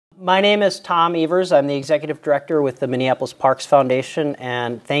My name is Tom Evers. I'm the Executive Director with the Minneapolis Parks Foundation,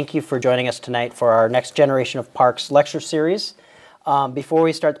 and thank you for joining us tonight for our Next Generation of Parks lecture series. Before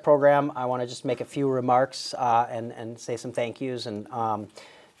we start the program, I want to just make a few remarks and say some thank yous and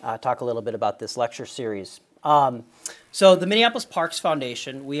talk a little bit about this lecture series. So the Minneapolis Parks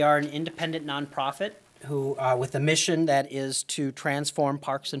Foundation, we are an independent nonprofit who, with a mission that is to transform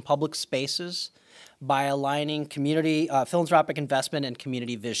parks and public spaces by aligning community, philanthropic investment and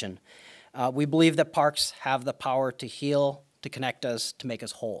community vision. We believe that parks have the power to heal, to connect us, to make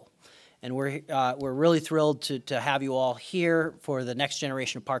us whole. And we're really thrilled to have you all here for the Next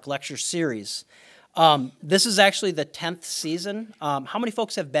Generation of Park Lecture Series. This is actually the 10th season. How many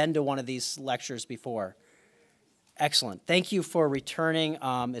folks have been to one of these lectures before? Excellent. Thank you for returning.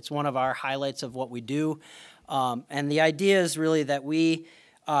 It's one of our highlights of what we do. And the idea is really that we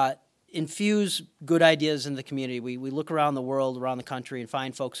infuse good ideas in the community. We look around the world, around the country, and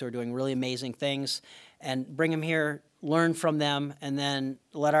find folks who are doing really amazing things and bring them here, learn from them, and then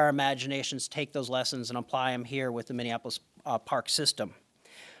let our imaginations take those lessons and apply them here with the Minneapolis Park System.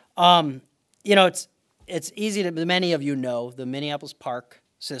 You know, it's easy to, many of you know, the Minneapolis Park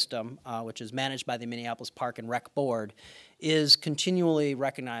System, which is managed by the Minneapolis Park and Rec Board, is continually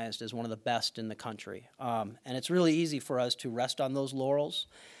recognized as one of the best in the country. And it's really easy for us to rest on those laurels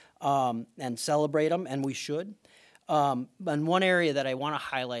and celebrate them, and we should. And one area that I want to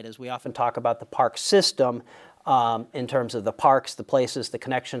highlight is we often talk about the park system in terms of the parks, the places, the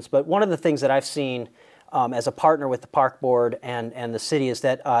connections. But one of the things that I've seen as a partner with the park board and the city is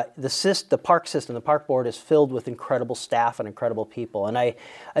that the park system, the park board, is filled with incredible staff and incredible people. And I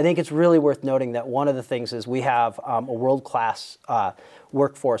think it's really worth noting that one of the things is we have a world-class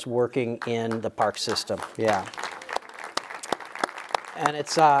workforce working in the park system. Yeah. And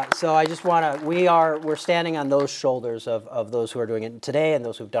it's so I just want to, we're standing on those shoulders of those who are doing it today and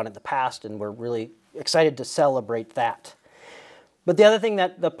those who've done it in the past, and we're really excited to celebrate that. But the other thing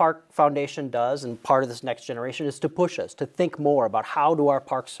that the Park Foundation does, and part of this next generation, is to push us to think more about how do our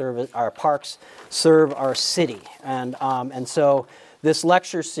parks serve our city. And so this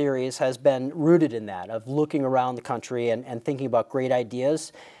lecture series has been rooted in that, of looking around the country and thinking about great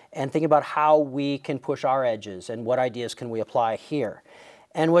ideas and thinking about how we can push our edges and what ideas can we apply here.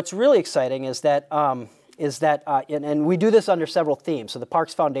 And what's really exciting is that, and we do this under several themes. So the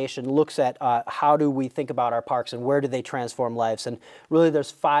Parks Foundation looks at how do we think about our parks and where do they transform lives. And really there's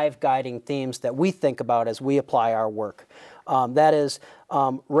 5 guiding themes that we think about as we apply our work. That is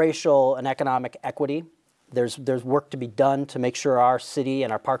racial and economic equity. There's work to be done to make sure our city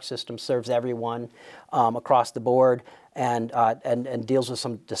and our park system serves everyone across the board and deals with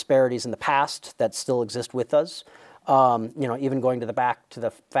some disparities in the past that still exist with us. You know, even going to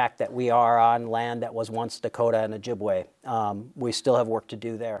the fact that we are on land that was once Dakota and Ojibwe. We still have work to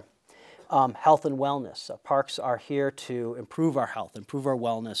do there. Health and wellness. Parks are here to improve our health, improve our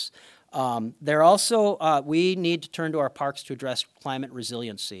wellness. They're also, we need to turn to our parks to address climate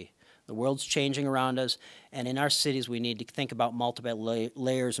resiliency. The world's changing around us, and in our cities we need to think about multiple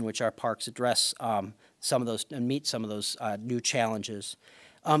layers in which our parks address some of those and meet some of those new challenges.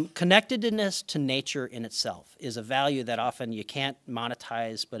 Connectedness to nature in itself is a value that often you can't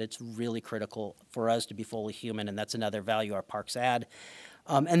monetize, but it's really critical for us to be fully human, and that's another value our parks add.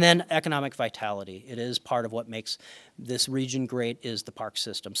 And then economic vitality. It is part of what makes this region great is the park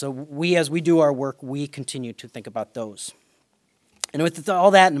system. So as we do our work, we continue to think about those. And with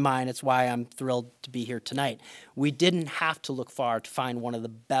all that in mind, it's why I'm thrilled to be here tonight. We didn't have to look far to find one of the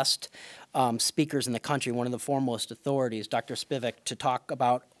best speakers in the country, one of the foremost authorities, Dr. Spivak, to talk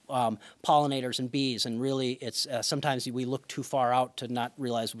about pollinators and bees. And really, it's sometimes we look too far out to not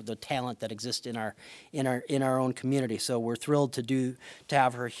realize the talent that exists in our own community. So we're thrilled to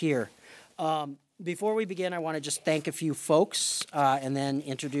have her here. Before we begin, I want to just thank a few folks and then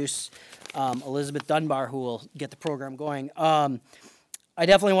introduce Elizabeth Dunbar, who will get the program going. I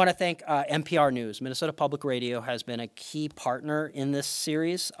definitely want to thank NPR News. Minnesota Public Radio has been a key partner in this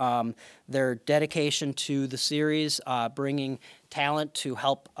series. Their dedication to the series, bringing talent to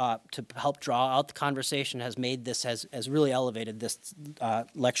help draw out the conversation, has made this, has really elevated this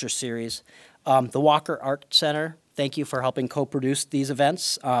lecture series. The Walker Art Center, thank you for helping co-produce these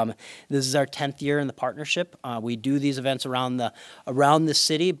events. This is our 10th year in the partnership. We do these events around the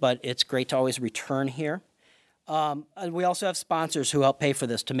city, but it's great to always return here. And we also have sponsors who help pay for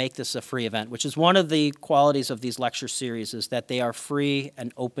this to make this a free event, which is one of the qualities of these lecture series, is that they are free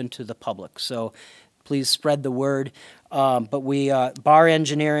and open to the public. So please spread the word. But Barr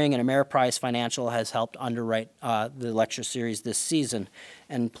Engineering and Ameriprise Financial has helped underwrite the lecture series this season.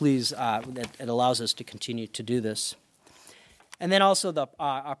 And please, it allows us to continue to do this. And then also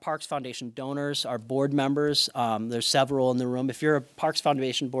our Parks Foundation donors, our board members. There's several in the room. If you're a Parks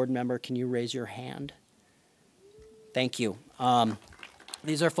Foundation board member, can you raise your hand? Thank you.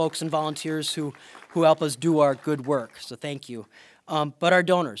 These are folks and volunteers who help us do our good work, so thank you. But our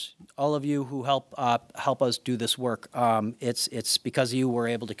donors, all of you who help us do this work, it's because of you we're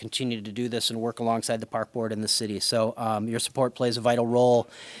able to continue to do this and work alongside the park board and the city. So your support plays a vital role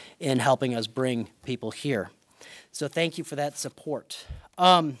in helping us bring people here. So thank you for that support.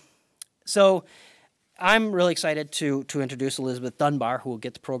 So I'm really excited to introduce Elizabeth Dunbar, who will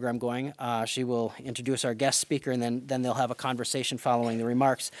get the program going. She will introduce our guest speaker, and then they'll have a conversation following the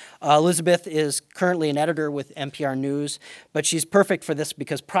remarks. Elizabeth is currently an editor with NPR News, but she's perfect for this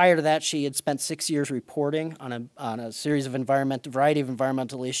because prior to that, she had spent 6 years reporting on a series of variety of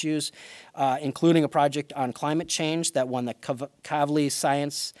environmental issues, including a project on climate change that won the Kavli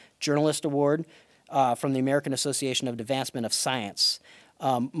Science Journalist Award from the American Association of Advancement of Science.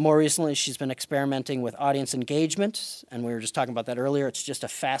 More recently, she's been experimenting with audience engagement, and we were just talking about that earlier. It's just a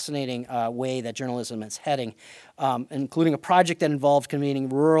fascinating way that journalism is heading, including a project that involved convening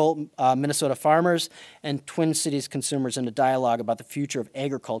rural Minnesota farmers and Twin Cities consumers in a dialogue about the future of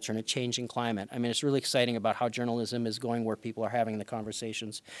agriculture and a changing climate. I mean, it's really exciting about how journalism is going where people are having the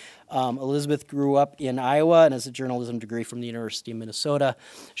conversations. Elizabeth grew up in Iowa and has a journalism degree from the University of Minnesota.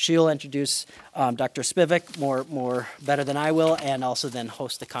 She'll introduce Dr. Spivak more better than I will, and also then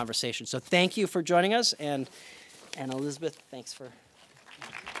host the conversation. So thank you for joining us, and Elizabeth, thanks for...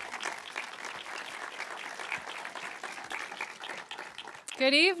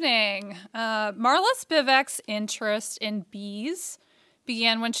 Good evening. Marla Spivak's interest in bees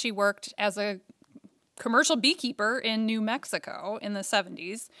began when she worked as a commercial beekeeper in New Mexico in the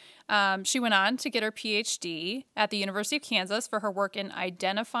 70s. She went on to get her PhD at the University of Kansas for her work in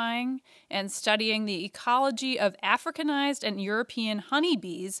identifying and studying the ecology of Africanized and European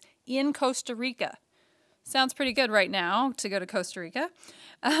honeybees in Costa Rica. Sounds pretty good right now to go to Costa Rica.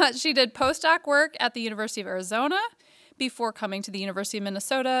 She did postdoc work at the University of Arizona before coming to the University of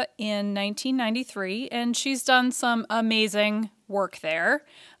Minnesota in 1993, and she's done some amazing work there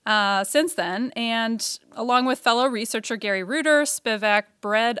since then. And along with fellow researcher Gary Reuter, Spivak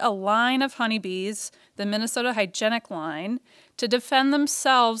bred a line of honeybees, the Minnesota hygienic line, to defend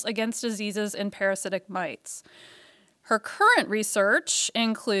themselves against diseases and parasitic mites. Her current research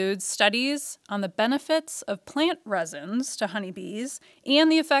includes studies on the benefits of plant resins to honeybees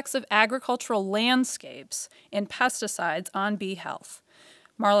and the effects of agricultural landscapes and pesticides on bee health.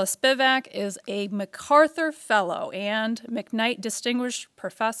 Marla Spivak is a MacArthur Fellow and McKnight Distinguished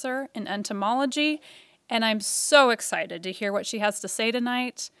Professor in Entomology, and I'm so excited to hear what she has to say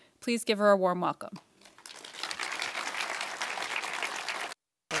tonight. Please give her a warm welcome.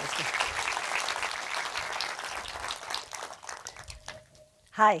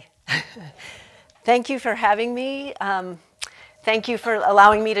 Hi. Thank you for having me. Thank you for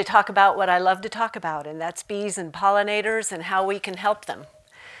allowing me to talk about what I love to talk about, and that's bees and pollinators and how we can help them.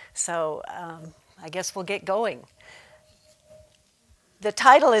 So I guess we'll get going. The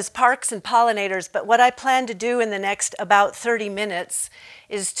title is Parks and Pollinators, but what I plan to do in the next about 30 minutes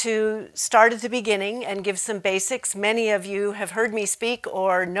is to start at the beginning and give some basics. Many of you have heard me speak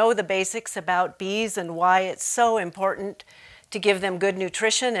or know the basics about bees and why it's so important to give them good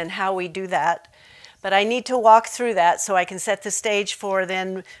nutrition and how we do that. But I need to walk through that so I can set the stage for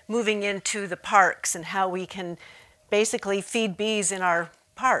then moving into the parks and how we can basically feed bees in our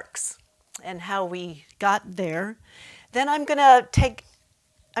parks and how we got there. Then I'm going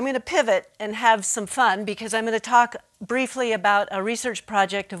to pivot and have some fun because I'm going to talk briefly about a research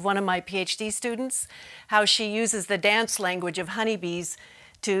project of one of my PhD students, how she uses the dance language of honeybees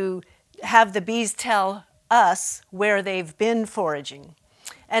to have the bees tell us where they've been foraging.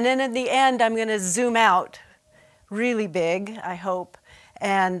 And then in the end, I'm going to zoom out really big, I hope,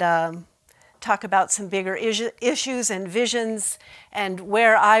 and talk about some bigger issues and visions and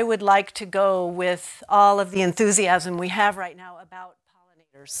where I would like to go with all of the enthusiasm we have right now about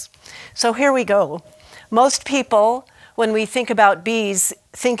pollinators. So here we go. Most people, when we think about bees,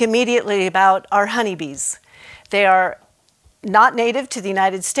 think immediately about our honeybees. They are not native to the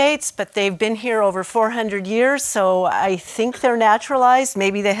United States, but they've been here over 400 years, so I think they're naturalized.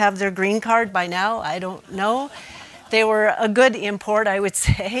 Maybe they have their green card by now, I don't know. They were a good import, I would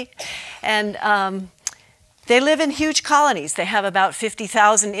say. And they live in huge colonies. They have about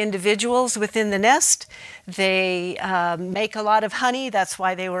 50,000 individuals within the nest. They make a lot of honey. That's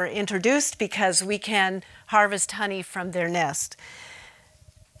why they were introduced, because we can harvest honey from their nest.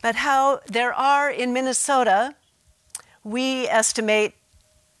 But how there are in Minnesota, we estimate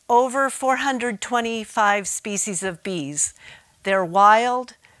over 425 species of bees. They're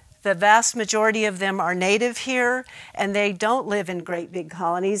wild. The vast majority of them are native here, and they don't live in great big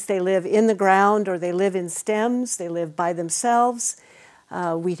colonies. They live in the ground, or they live in stems. They live by themselves.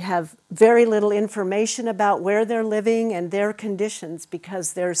 We have very little information about where they're living and their conditions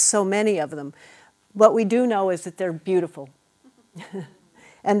because there's so many of them. What we do know is that they're beautiful.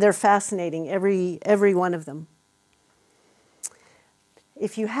 And they're fascinating, every one of them.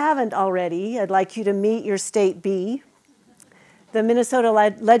 If you haven't already, I'd like you to meet your state bee. The Minnesota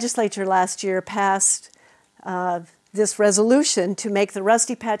legislature last year passed this resolution to make the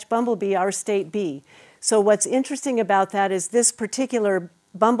rusty patch bumblebee our state bee. So what's interesting about that is this particular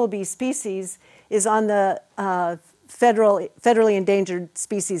bumblebee species is on the federally endangered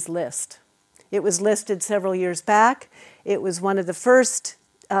species list. It was listed several years back. It was one of the first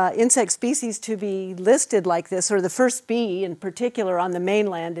insect species to be listed like this, or the first bee in particular on the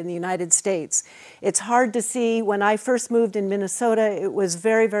mainland in the United States. It's hard to see. When I first moved in Minnesota, it was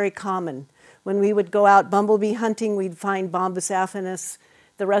very, very common. When we would go out bumblebee hunting, we'd find Bombus affinis,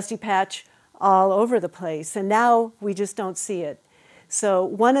 the rusty patch, all over the place. And now we just don't see it. So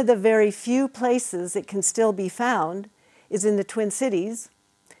one of the very few places it can still be found is in the Twin Cities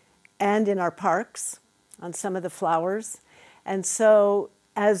and in our parks on some of the flowers. And so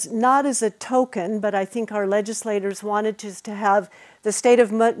not as a token, but I think our legislators wanted to have the state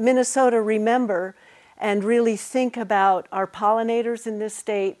of Minnesota remember and really think about our pollinators in this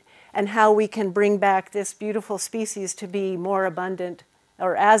state and how we can bring back this beautiful species to be more abundant,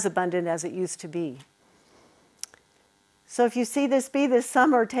 or as abundant as it used to be. So if you see this bee this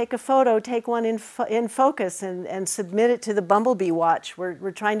summer, take a photo, take one in focus and submit it to the Bumblebee Watch.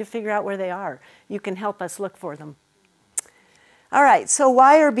 We're trying to figure out where they are. You can help us look for them. All right, so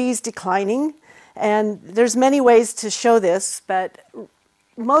why are bees declining? And there's many ways to show this, but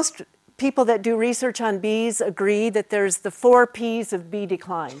most people that do research on bees agree that there's the 4 Ps of bee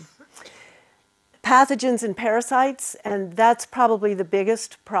decline. Pathogens and parasites, and that's probably the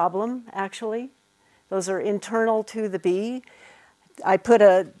biggest problem, actually. Those are internal to the bee. I put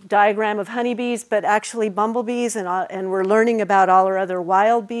a diagram of honeybees, but actually bumblebees, and we're learning about all our other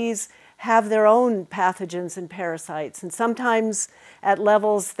wild bees, have their own pathogens and parasites, and sometimes at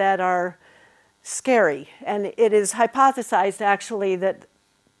levels that are scary. And it is hypothesized, actually, that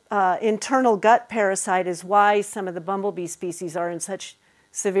internal gut parasite is why some of the bumblebee species are in such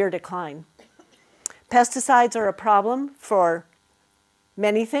severe decline. Pesticides are a problem for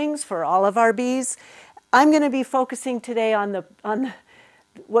many things, for all of our bees. I'm going to be focusing today on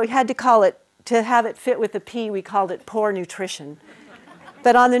what we had to call it, to have it fit with the P, we called it poor nutrition.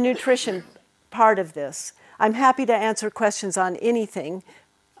 But on the nutrition part of this, I'm happy to answer questions on anything,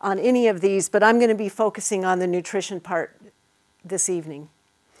 on any of these, but I'm going to be focusing on the nutrition part this evening.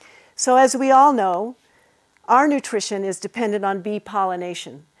 So as we all know, our nutrition is dependent on bee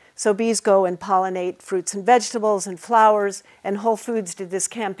pollination. So bees go and pollinate fruits and vegetables and flowers, and Whole Foods did this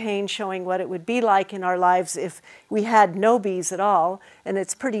campaign showing what it would be like in our lives if we had no bees at all. And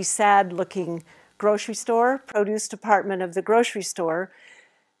it's pretty sad looking grocery store, produce department of the grocery store.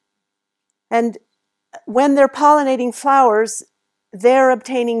 And when they're pollinating flowers, they're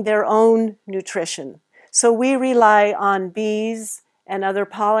obtaining their own nutrition. So we rely on bees and other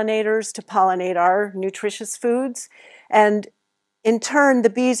pollinators to pollinate our nutritious foods. And in turn, the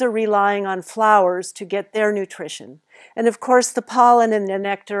bees are relying on flowers to get their nutrition. And of course, the pollen and the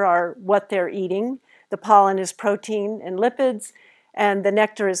nectar are what they're eating. The pollen is protein and lipids, and the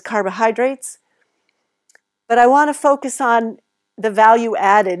nectar is carbohydrates. But I want to focus on the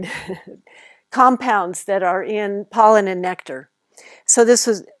value-added compounds that are in pollen and nectar. So this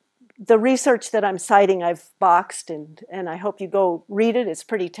was the research that I'm citing. I've boxed, and I hope you go read it. It's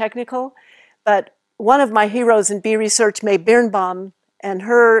pretty technical. But one of my heroes in bee research, May Birnbaum, and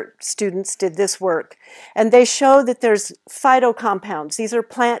her students did this work. And they show that there's phytocompounds. These are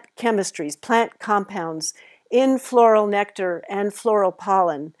plant chemistries, plant compounds in floral nectar and floral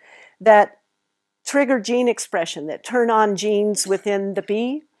pollen that trigger gene expression, that turn on genes within the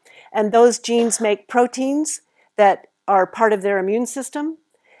bee. And those genes make proteins that are part of their immune system.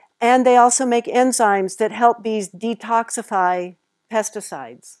 And they also make enzymes that help bees detoxify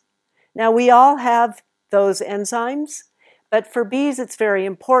pesticides. Now, we all have those enzymes, but for bees, it's very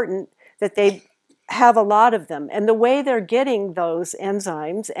important that they have a lot of them. And the way they're getting those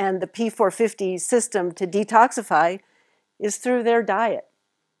enzymes and the P450 system to detoxify is through their diet.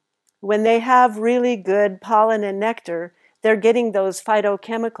 When they have really good pollen and nectar, they're getting those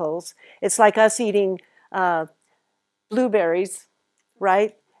phytochemicals. It's like us eating blueberries,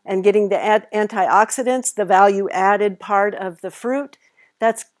 right? And getting the antioxidants, the value-added part of the fruit.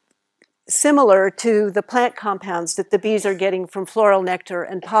 That's similar to the plant compounds that the bees are getting from floral nectar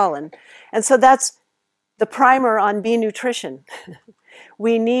and pollen. And so that's the primer on bee nutrition.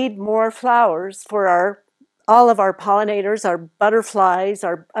 We need more flowers for all of our pollinators, our butterflies,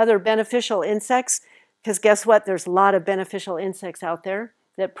 our other beneficial insects, because guess what? There's a lot of beneficial insects out there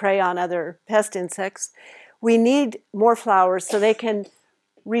that prey on other pest insects. We need more flowers so they can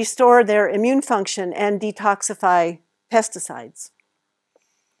restore their immune function and detoxify pesticides.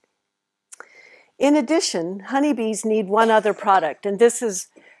 In addition, honeybees need one other product, and this is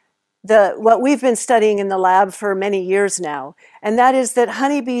what we've been studying in the lab for many years now, and that is that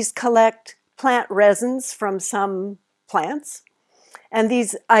honeybees collect plant resins from some plants. And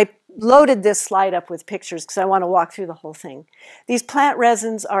I loaded this slide up with pictures because I want to walk through the whole thing. These plant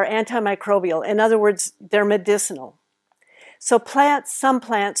resins are antimicrobial. In other words, they're medicinal. So some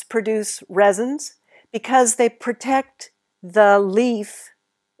plants produce resins because they protect the leaf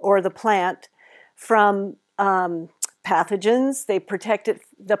or the plant from pathogens. They protect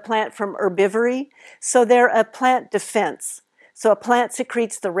the plant from herbivory. So they're a plant defense. So a plant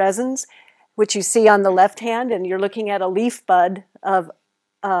secretes the resins, which you see on the left hand, and you're looking at a leaf bud of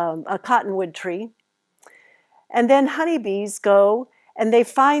a cottonwood tree. And then honeybees go and they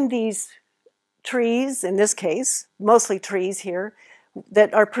find these trees, in this case, mostly trees here,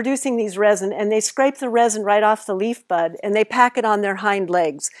 that are producing these resin, and they scrape the resin right off the leaf bud and they pack it on their hind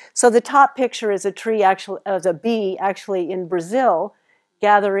legs. So the top picture is a bee actually in Brazil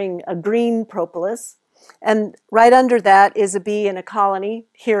gathering a green propolis. And right under that is a bee in a colony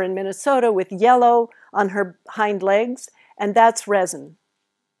here in Minnesota with yellow on her hind legs, and that's resin.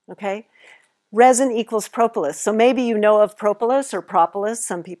 Okay? Resin equals propolis. So maybe you know of propolis or propolis.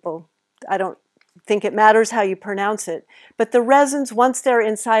 Some people, I don't think it matters how you pronounce it. But the resins, once they're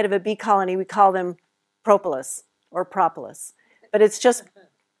inside of a bee colony, we call them propolis or propolis. But it's just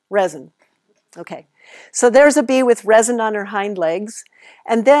resin. Okay. So there's a bee with resin on her hind legs.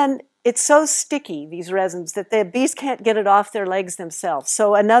 And then it's so sticky, these resins, that the bees can't get it off their legs themselves.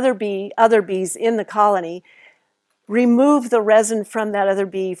 So other bees in the colony remove the resin from that other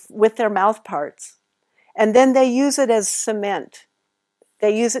bee with their mouth parts. And then they use it as cement.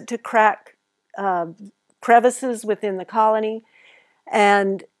 They use it to crack crevices within the colony.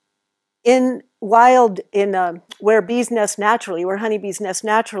 And where bees nest naturally, where honeybees nest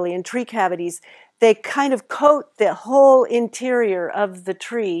naturally in tree cavities, they kind of coat the whole interior of the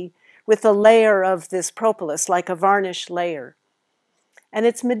tree with a layer of this propolis, like a varnish layer. And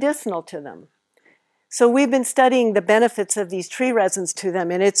it's medicinal to them. So we've been studying the benefits of these tree resins to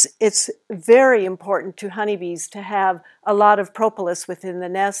them, and it's very important to honeybees to have a lot of propolis within the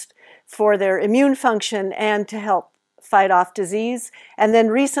nest for their immune function and to help fight off disease. And then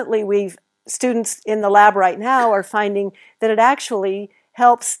recently students in the lab right now are finding that it actually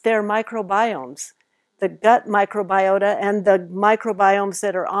helps their microbiomes, the gut microbiota and the microbiomes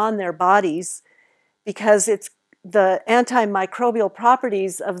that are on their bodies, because the antimicrobial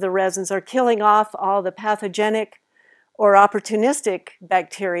properties of the resins are killing off all the pathogenic or opportunistic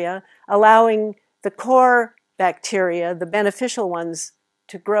bacteria, allowing the core bacteria, the beneficial ones,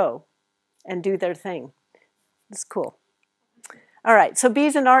 to grow and do their thing. It's cool. All right, so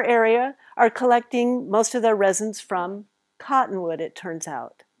bees in our area are collecting most of their resins from cottonwood, it turns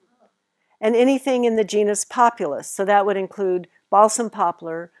out. And anything in the genus Populus, so that would include balsam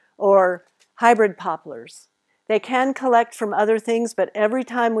poplar or hybrid poplars. They can collect from other things, but every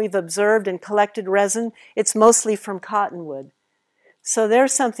time we've observed and collected resin, it's mostly from cottonwood. So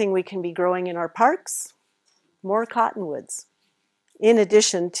there's something we can be growing in our parks, more cottonwoods, in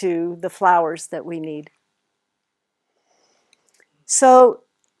addition to the flowers that we need. So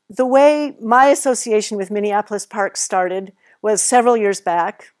the way my association with Minneapolis parks started was several years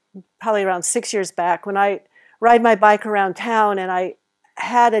back, probably around 6 years back, when I ride my bike around town, and I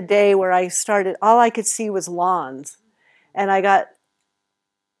had a day where all I could see was lawns, and I got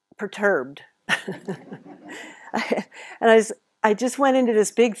perturbed. I just went into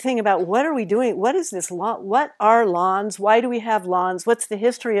this big thing about what are we doing? What is this lawn? What are lawns? Why do we have lawns? What's the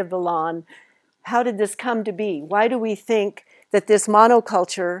history of the lawn? How did this come to be? Why do we think that this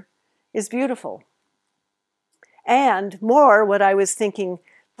monoculture is beautiful? And more, what I was thinking,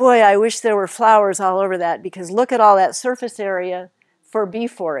 boy, I wish there were flowers all over that, because look at all that surface area for bee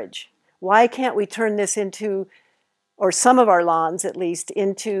forage. Why can't we turn this into, or some of our lawns at least,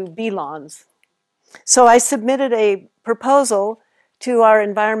 into bee lawns? So I submitted a proposal to our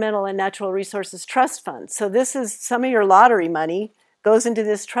Environmental and Natural Resources Trust Fund. So this is some of your lottery money goes into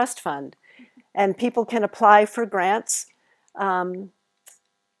this trust fund, and people can apply for grants.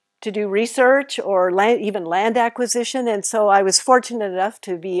 to do research or even land acquisition. And so I was fortunate enough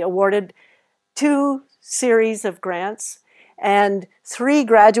to be awarded 2 series of grants, and 3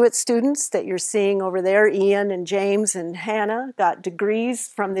 graduate students that you're seeing over there, Ian and James and Hannah, got degrees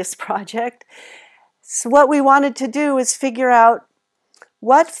from this project. So what we wanted to do is figure out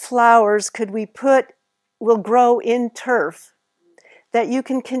what flowers could we will grow in turf that you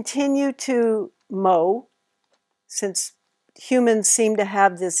can continue to mow, since humans seem to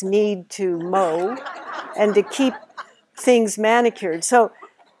have this need to mow and to keep things manicured. So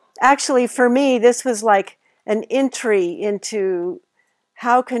actually for me, this was like an entry into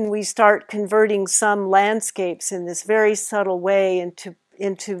how can we start converting some landscapes in this very subtle way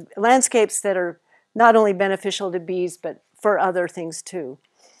into landscapes that are not only beneficial to bees, but for other things too.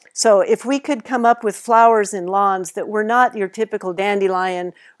 So if we could come up with flowers in lawns that were not your typical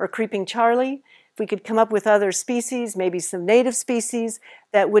dandelion or creeping Charlie, if we could come up with other species, maybe some native species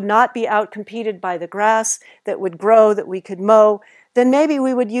that would not be outcompeted by the grass, that would grow, that we could mow, then maybe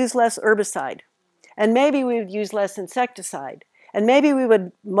we would use less herbicide. And maybe we would use less insecticide. And maybe we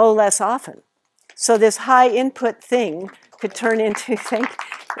would mow less often. So this high input thing could turn into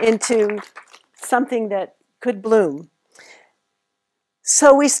something that could bloom.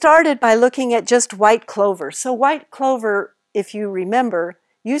 So we started by looking at just white clover. So white clover, if you remember,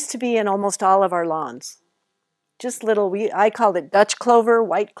 used to be in almost all of our lawns. Just little, I called it Dutch clover,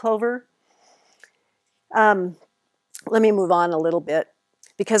 white clover. Let me move on a little bit,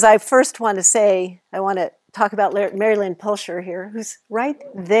 because I first want to talk about Mary Lynn Pulsher here, who's right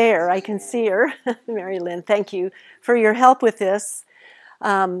there. I can see her. Mary Lynn, thank you for your help with this.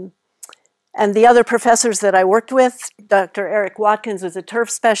 And the other professors that I worked with, Dr. Eric Watkins was a turf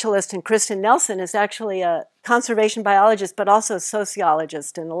specialist, and Kristen Nelson is actually a conservation biologist, but also a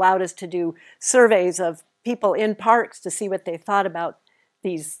sociologist, and allowed us to do surveys of people in parks to see what they thought about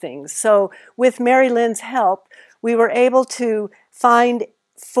these things. So with Mary Lynn's help, we were able to find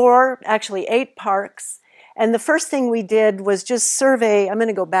 8 parks. And the first thing we did was just survey, I'm going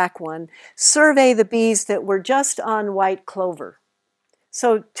to go back one, survey the bees that were just on white clover.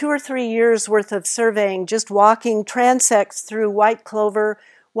 So 2 or 3 years worth of surveying, just walking transects through white clover.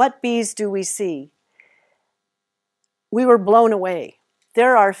 What bees do we see? We were blown away.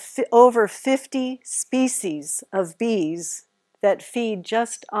 There are over 50 species of bees that feed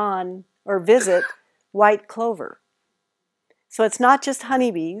just on or visit white clover. So it's not just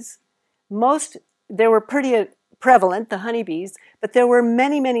honeybees. They were pretty prevalent, the honeybees, but there were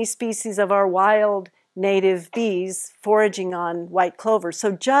many, many species of our wild native bees foraging on white clover.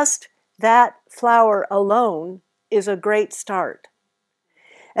 So just that flower alone is a great start.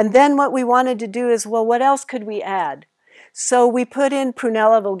 And then what we wanted to do is, well, what else could we add? So we put in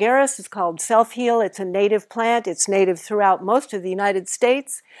Prunella vulgaris. It's called self-heal. It's a native plant. It's native throughout most of the United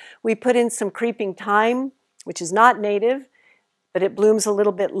States. We put in some creeping thyme, which is not native, but it blooms a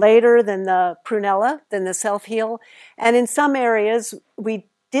little bit later than the Prunella, than the self-heal. And in some areas, we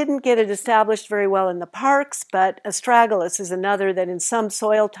didn't get it established very well in the parks, but astragalus is another that in some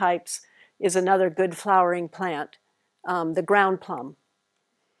soil types is another good flowering plant, the ground plum.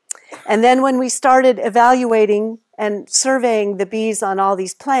 And then when we started evaluating and surveying the bees on all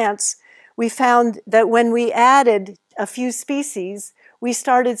these plants, we found that when we added a few species, we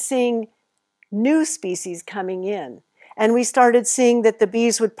started seeing new species coming in. And we started seeing that the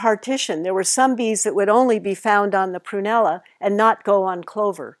bees would partition. There were some bees that would only be found on the prunella and not go on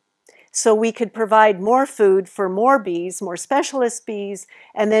clover. So we could provide more food for more bees, more specialist bees,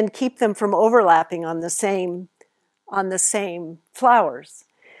 and then keep them from overlapping on the same flowers.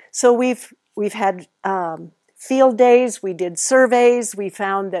 So we've had field days, we did surveys, we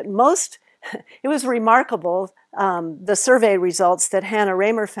found that it was remarkable, the survey results that Hannah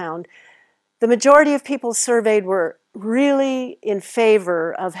Raymer found. The majority of people surveyed were really in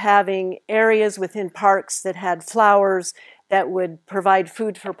favor of having areas within parks that had flowers that would provide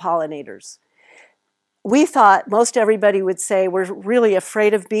food for pollinators. We thought most everybody would say, we're really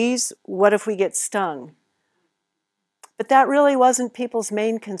afraid of bees, what if we get stung? But that really wasn't people's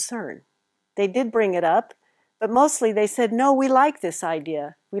main concern. They did bring it up, but mostly they said, no, we like this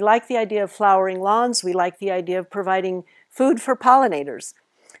idea. We like the idea of flowering lawns. We like the idea of providing food for pollinators.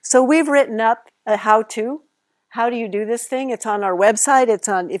 So we've written up a how-to. How do you do this thing? It's on our website.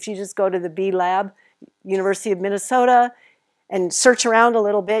 If you just go to the Bee Lab, University of Minnesota, and search around a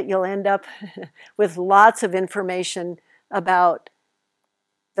little bit, you'll end up with lots of information about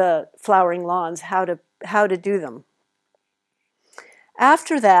the flowering lawns, how to do them.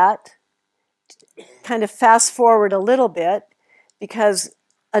 After that, kind of fast forward a little bit, because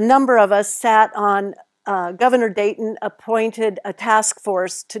a number of us sat on Governor Dayton appointed a task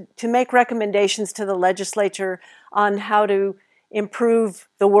force to make recommendations to the legislature on how to improve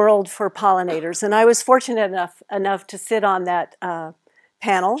the world for pollinators. And I was fortunate enough to sit on that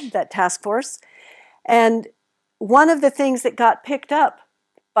panel, that task force. And one of the things that got picked up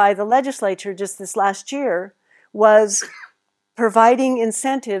by the legislature just this last year was providing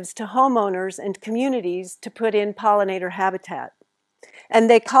incentives to homeowners and communities to put in pollinator habitat. And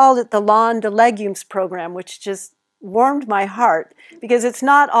they called it the Lawn de Legumes program, which just warmed my heart, because it's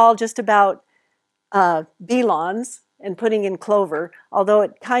not all just about bee lawns and putting in clover, although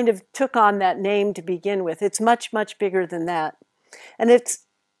it kind of took on that name to begin with. It's much, much bigger than that. And it's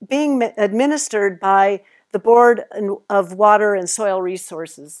being administered by the Board of Water and Soil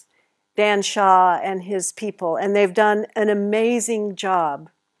Resources, Dan Shaw and his people, and they've done an amazing job.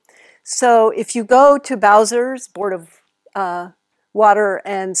 So if you go to Bowser's Board of Water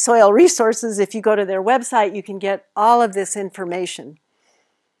and Soil Resources, if you go to their website, you can get all of this information.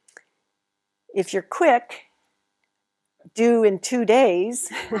 If you're quick, due in 2 days,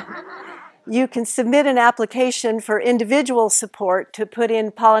 you can submit an application for individual support to put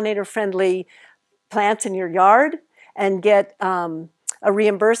in pollinator-friendly plants in your yard and get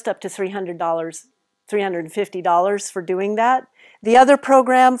reimbursed up to $350 for doing that. The other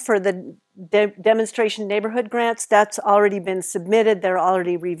program for the demonstration neighborhood grants, that's already been submitted. They're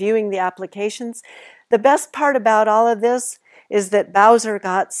already reviewing the applications. The best part about all of this is that Bowser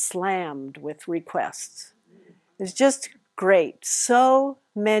got slammed with requests. It's just great. So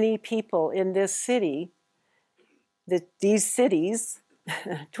many people in this city, these cities,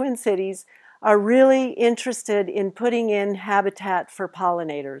 Twin Cities, are really interested in putting in habitat for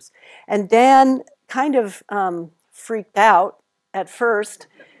pollinators. And Dan kind of freaked out at first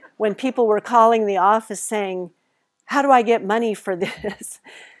when people were calling the office saying, how do I get money for this?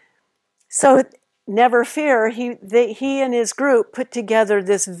 So never fear, he and his group put together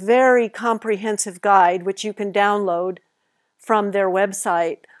this very comprehensive guide, which you can download from their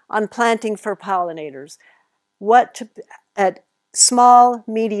website, on planting for pollinators. What to, at small,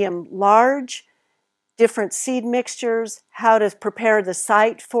 medium, large, different seed mixtures, how to prepare the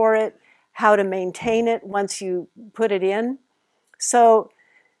site for it, how to maintain it once you put it in. So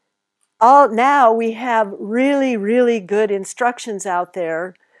now we have really, really good instructions out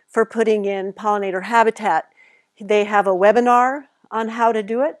there for putting in pollinator habitat. They have a webinar on how to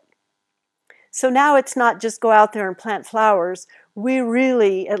do it. So now it's not just go out there and plant flowers. We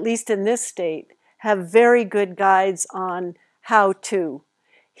really, at least in this state, have very good guides on how to.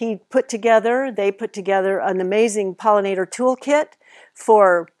 They put together an amazing pollinator toolkit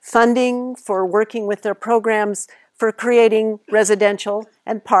for funding, for working with their programs, for creating residential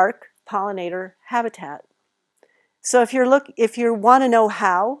and park pollinator habitat. So if you want to know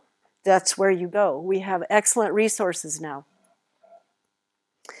how, that's where you go. We have excellent resources now.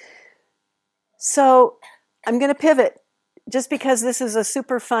 So I'm going to pivot just because this is a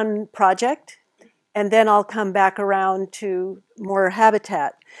super fun project, and then I'll come back around to more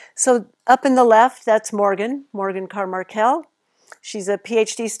habitat. So up in the left, that's Morgan Carmarkel. She's a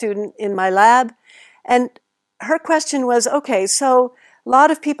PhD student in my lab. And her question was, okay, so a lot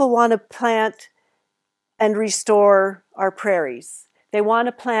of people want to plant and restore our prairies. They want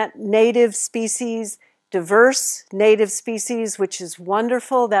to plant native species, diverse native species, which is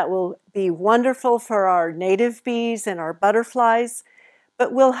wonderful. That will be wonderful for our native bees and our butterflies.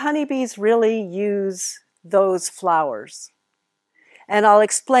 But will honeybees really use those flowers? And I'll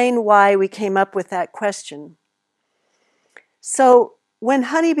explain why we came up with that question. So when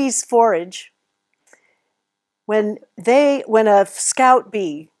honeybees forage, when a scout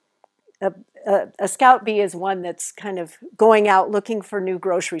bee, a scout bee is one that's kind of going out looking for new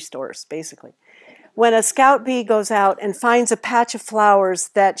grocery stores, basically. When a scout bee goes out and finds a patch of flowers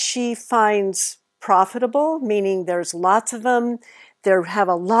that she finds profitable, meaning there's lots of them, they have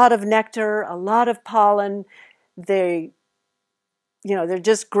a lot of nectar, a lot of pollen, they're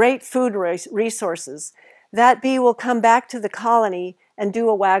just great food resources, that bee will come back to the colony and do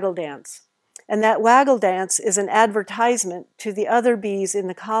a waggle dance. And that waggle dance is an advertisement to the other bees in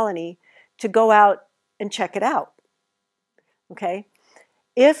the colony to go out and check it out. Okay?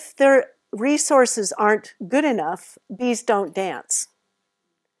 If their resources aren't good enough, bees don't dance.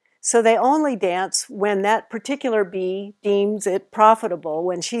 So they only dance when that particular bee deems it profitable,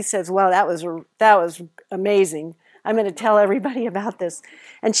 when she says, well, that was amazing. I'm going to tell everybody about this.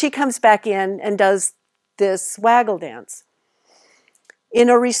 And she comes back in and does this waggle dance. In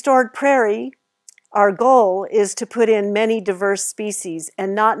a restored prairie, our goal is to put in many diverse species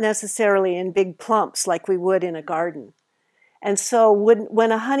and not necessarily in big clumps like we would in a garden. And so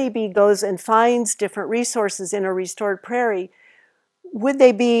when a honeybee goes and finds different resources in a restored prairie, would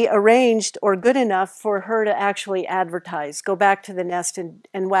they be arranged or good enough for her to actually advertise, go back to the nest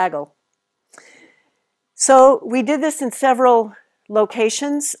and waggle? So we did this in several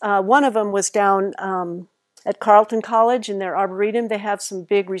locations. One of them was down at Carleton College in their Arboretum. They have some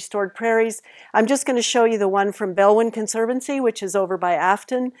big restored prairies. I'm just going to show you the one from Belwyn Conservancy, which is over by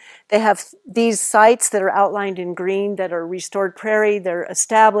Afton. They have these sites that are outlined in green that are restored prairie. They're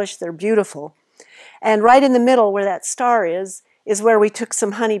established. They're beautiful. And right in the middle where that star is where we took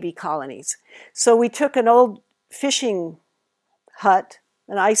some honeybee colonies. So we took an old fishing hut,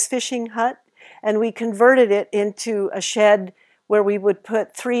 an ice fishing hut, and we converted it into a shed where we would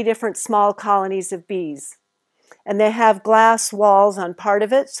put 3 different small colonies of bees. And they have glass walls on part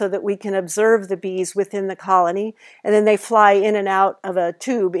of it so that we can observe the bees within the colony, and then they fly in and out of a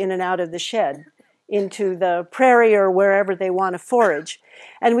tube, in and out of the shed, into the prairie or wherever they want to forage.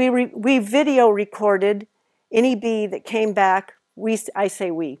 And we video recorded any bee that came back.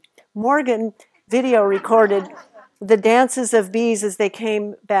 Morgan video recorded the dances of bees as they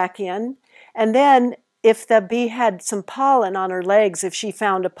came back in. And then if the bee had some pollen on her legs, if she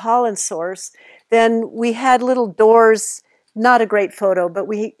found a pollen source, then we had little doors, not a great photo, but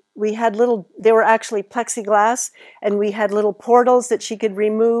we had little, they were actually plexiglass, and we had little portals that she could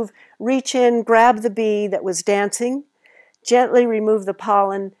remove, reach in, grab the bee that was dancing, gently remove the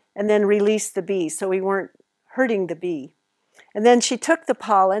pollen, and then release the bee so we weren't hurting the bee. And then she took the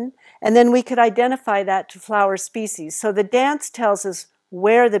pollen, and then we could identify that to flower species. So the dance tells us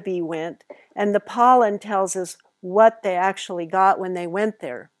where the bee went, and the pollen tells us what they actually got when they went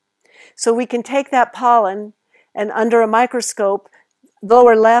there. So we can take that pollen, and under a microscope,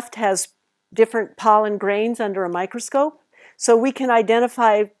 lower left has different pollen grains under a microscope. So we can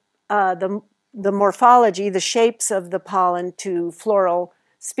identify the morphology, the shapes of the pollen to floral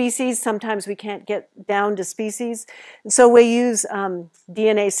species. Sometimes we can't get down to species. And so we use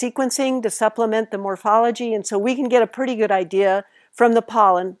DNA sequencing to supplement the morphology, and so we can get a pretty good idea from the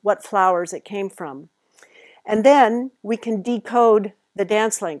pollen what flowers it came from. And then we can decode the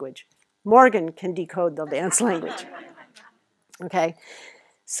dance language. Morgan can decode the dance language. Okay,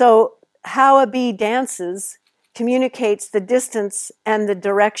 so how a bee dances communicates the distance and the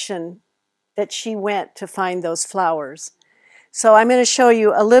direction that she went to find those flowers. So I'm going to show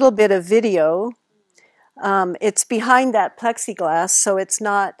you a little bit of video. It's behind that plexiglass, so it's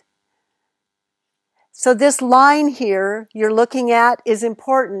not. So this line here you're looking at is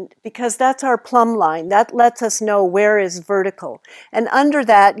important because that's our plumb line. That lets us know where is vertical. And under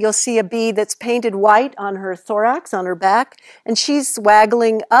that, you'll see a bee that's painted white on her thorax, on her back, and she's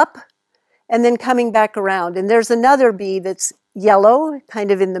waggling up and then coming back around. And there's another bee that's yellow,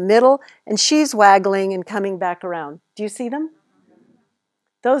 kind of in the middle, and she's waggling and coming back around. Do you see them?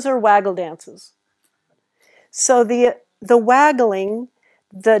 Those are waggle dances. So the waggling,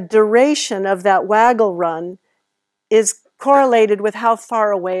 the duration of that waggle run is correlated with how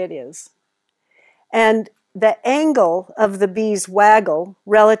far away it is. And the angle of the bee's waggle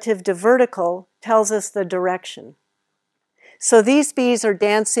relative to vertical tells us the direction. So these bees are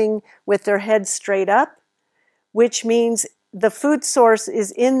dancing with their heads straight up, which means the food source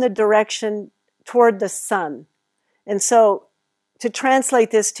is in the direction toward the sun. And so to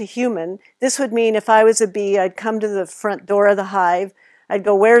translate this to human, this would mean if I was a bee, I'd come to the front door of the hive, I'd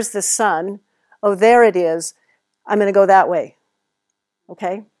go, where's the sun? Oh, there it is. I'm going to go that way.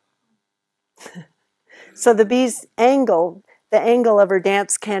 Okay? So the bee's angle, the angle of her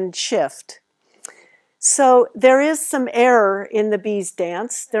dance can shift. So there is some error in the bee's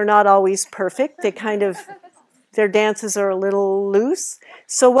dance. They're not always perfect. Their dances are a little loose.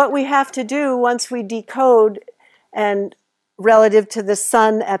 So what we have to do once we decode and relative to the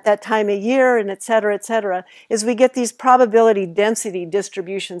sun at that time of year and et cetera, is we get these probability density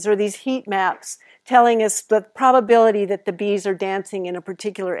distributions or these heat maps telling us the probability that the bees are dancing in a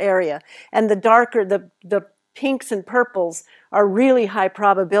particular area. And the darker, the pinks and purples are really high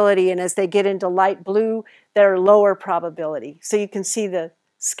probability, and as they get into light blue, they're lower probability. So you can see the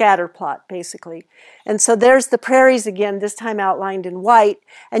scatter plot, basically. And so there's the prairies again, this time outlined in white,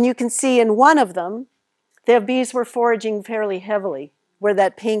 and you can see in one of them, the bees were foraging fairly heavily, where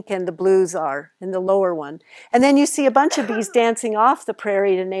that pink and the blues are, in the lower one. And then you see a bunch of bees dancing off the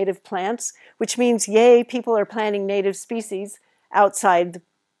prairie to native plants, which means, yay, people are planting native species outside the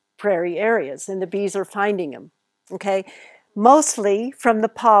prairie areas, and the bees are finding them. Okay? Mostly from the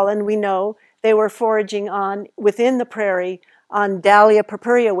pollen, we know they were foraging on, within the prairie, on Dahlia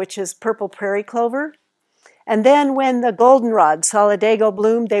purpurea, which is purple prairie clover. And then when the goldenrod, solidago,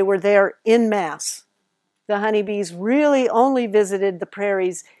 bloomed, they were there in mass. the honeybees really only visited the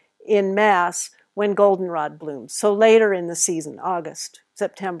prairies in mass when goldenrod blooms, so later in the season, August,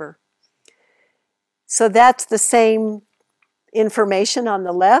 September. So that's the same information on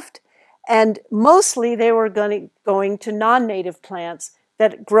the left, and mostly they were going to non-native plants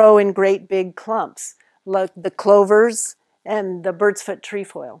that grow in great big clumps, like the clovers and the bird's foot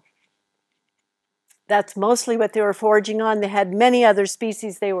trefoil. That's mostly what they were foraging on. They had many other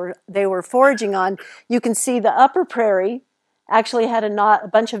species they were foraging on. You can see the upper prairie actually had a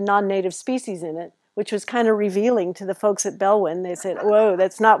bunch of non-native species in it, which was kind of revealing to the folks at Bellwyn. They said, whoa,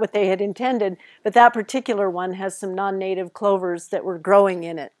 that's not what they had intended, but that particular one has some non-native clovers that were growing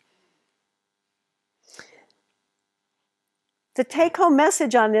in it. The take-home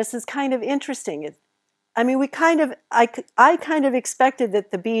message on this is kind of interesting. I mean, I kind of expected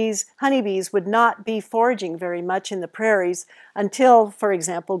that the honeybees would not be foraging very much in the prairies until, for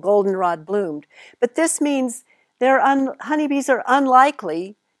example, goldenrod bloomed. But this means honeybees are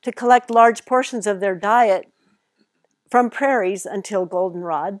unlikely to collect large portions of their diet from prairies until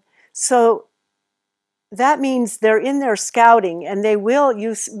goldenrod. So that means they're in there scouting, and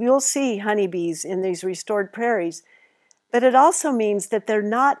you'll see honeybees in these restored prairies. But it also means that they're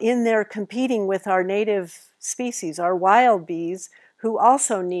not in there competing with our native species, our wild bees, who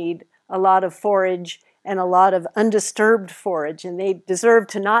also need a lot of forage and a lot of undisturbed forage, and they deserve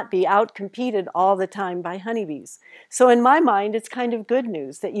to not be outcompeted all the time by honeybees. So in my mind, it's kind of good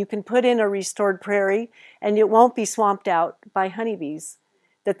news that you can put in a restored prairie and it won't be swamped out by honeybees,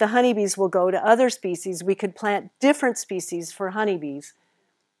 that the honeybees will go to other species. We could plant different species for honeybees.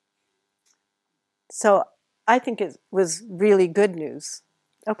 So I think it was really good news.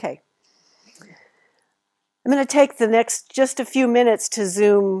 Okay. I'm going to take the next just a few minutes to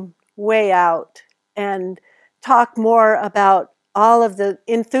zoom way out and talk more about all of the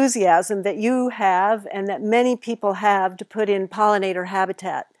enthusiasm that you have and that many people have to put in pollinator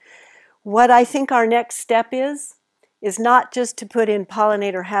habitat. What I think our next step is not just to put in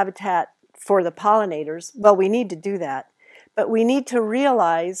pollinator habitat for the pollinators. Well, we need to do that, but we need to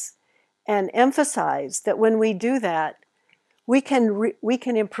realize and emphasize that when we do that, we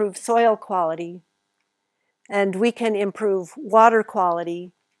can improve soil quality, and we can improve water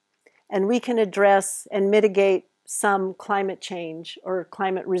quality, and we can address and mitigate some climate change or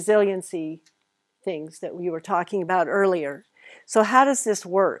climate resiliency things that we were talking about earlier. So how does this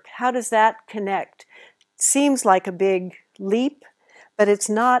work? How does that connect? Seems like a big leap, but it's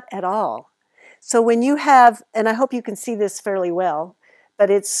not at all. So when you have, and I hope you can see this fairly well, but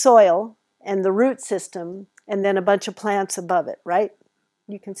it's soil and the root system and then a bunch of plants above it, right?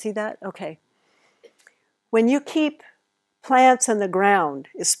 You can see that? Okay. When you keep plants in the ground,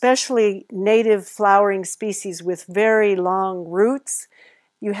 especially native flowering species with very long roots,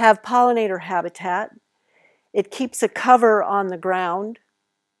 you have pollinator habitat. It keeps a cover on the ground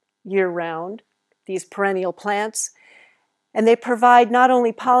year-round, these perennial plants, and they provide not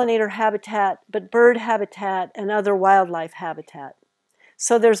only pollinator habitat, but bird habitat and other wildlife habitat.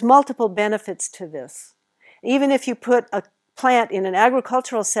 So there's multiple benefits to this. Even if you put a plant in an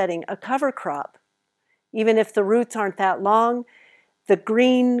agricultural setting, a cover crop, even if the roots aren't that long, the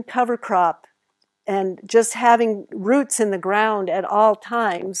green cover crop and just having roots in the ground at all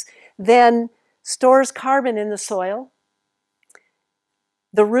times then stores carbon in the soil.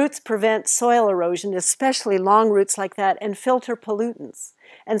 The roots prevent soil erosion, especially long roots like that, and filter pollutants.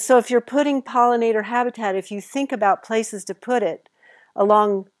 And so if you're putting pollinator habitat, if you think about places to put it,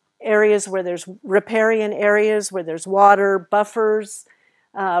 along areas where there's riparian areas, where there's water, buffers,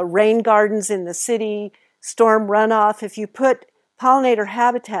 rain gardens in the city, storm runoff. If you put pollinator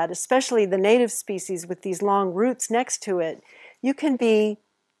habitat, especially the native species with these long roots next to it, you can be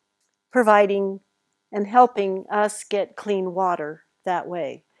providing and helping us get clean water that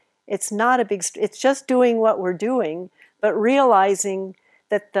way. It's not a big, it's just doing what we're doing, but realizing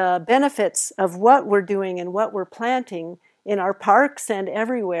that the benefits of what we're doing and what we're planting in our parks and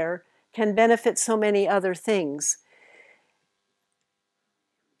everywhere can benefit so many other things.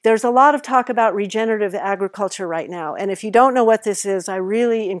 There's a lot of talk about regenerative agriculture right now, and if you don't know what this is, I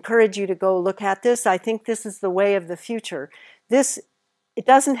really encourage you to go look at this. I think this is the way of the future. It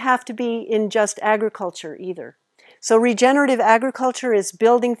doesn't have to be in just agriculture either. So regenerative agriculture is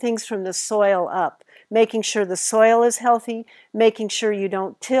building things from the soil up, making sure the soil is healthy, making sure you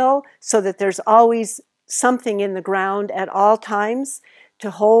don't till so that there's always something in the ground at all times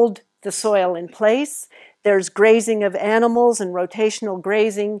to hold the soil in place. There's grazing of animals and rotational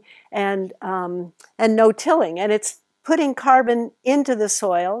grazing and no tilling. And it's putting carbon into the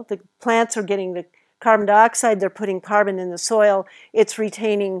soil. The plants are getting the carbon dioxide. They're putting carbon in the soil. It's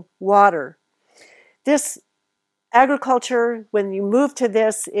retaining water. This agriculture, when you move to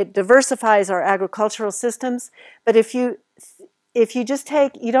this, it diversifies our agricultural systems. But if you just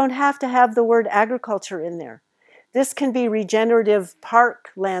take, you don't have to have the word agriculture in there. This can be regenerative park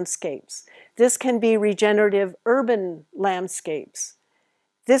landscapes. This can be regenerative urban landscapes.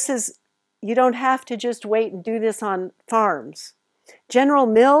 This is, you don't have to just wait and do this on farms. General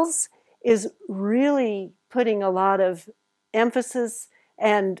Mills is really putting a lot of emphasis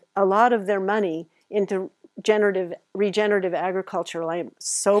and a lot of their money into regenerative agriculture. I am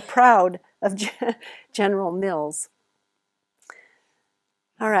so proud of General Mills.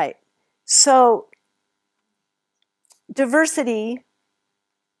 All right, so diversity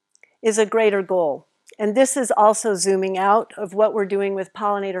is a greater goal. And this is also zooming out of what we're doing with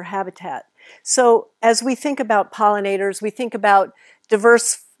pollinator habitat. So as we think about pollinators, we think about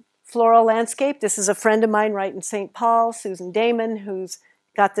diverse floral landscape. This is a friend of mine right in St. Paul, Susan Damon, who's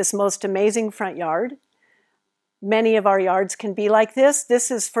got this most amazing front yard. Many of our yards can be like this. This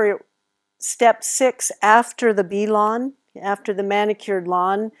is for step 6 after the bee lawn, after the manicured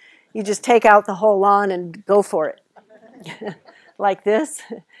lawn. You just take out the whole lawn and go for it, like this.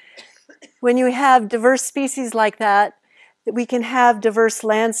 When you have diverse species like that, we can have diverse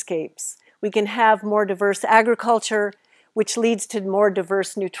landscapes. We can have more diverse agriculture, which leads to more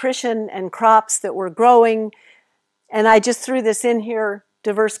diverse nutrition and crops that we're growing. And I just threw this in here,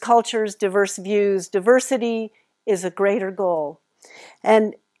 diverse cultures, diverse views. Diversity is a greater goal.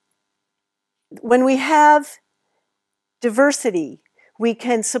 And when we have diversity, we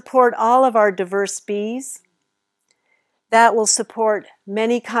can support all of our diverse bees. That will support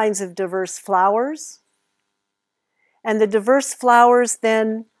many kinds of diverse flowers. And the diverse flowers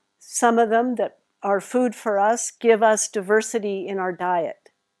then, some of them that are food for us, give us diversity in our diet.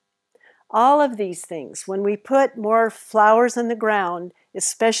 All of these things, when we put more flowers in the ground,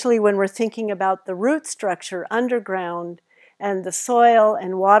 especially when we're thinking about the root structure underground and the soil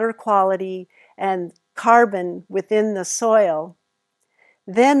and water quality and carbon within the soil,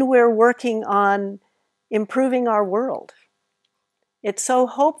 then we're working on improving our world. It's so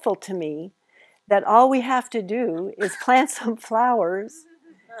hopeful to me that all we have to do is plant some flowers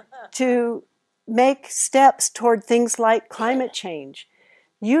to make steps toward things like climate change.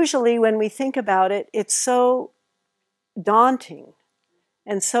 Usually when we think about it, it's so daunting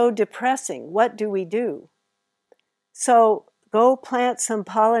and so depressing. What do we do? So go plant some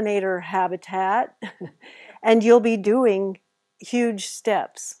pollinator habitat and you'll be doing huge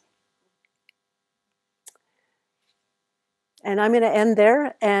steps. And I'm going to end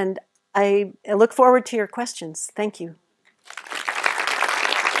there, and I look forward to your questions. Thank you.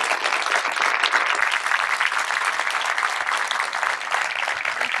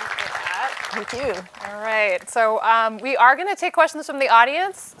 Thank you. All right. So we are going to take questions from the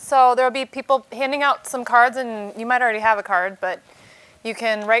audience. So there will be people handing out some cards, and you might already have a card, but you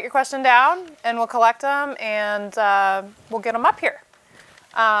can write your question down, and we'll collect them, and we'll get them up here.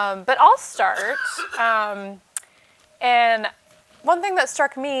 But I'll start. And one thing that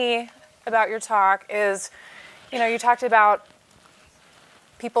struck me about your talk is, you talked about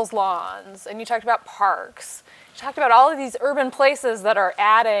people's lawns, and you talked about parks. You talked about all of these urban places that are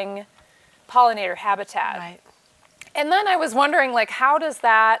adding pollinator habitat. Right. And then I was wondering, how does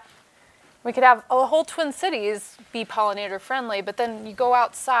that, we could have a whole Twin Cities be pollinator friendly, but then you go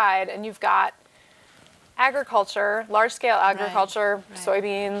outside and you've got agriculture, large-scale agriculture, right.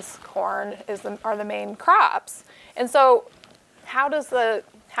 Soybeans, corn are the main crops. And so how does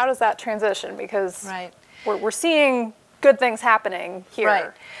that transition? Because we're seeing good things happening here.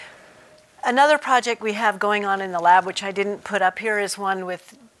 Right. Another project we have going on in the lab, which I didn't put up here, is one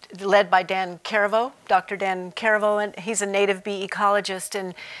led by Dan Caraveau, Dr. Dan Caraveau, and he's a native bee ecologist,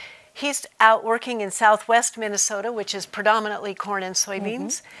 and he's out working in southwest Minnesota, which is predominantly corn and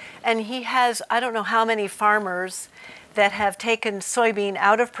soybeans. And he has, I don't know how many farmers that have taken soybean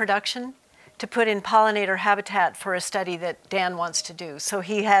out of production to put in pollinator habitat for a study that Dan wants to do. So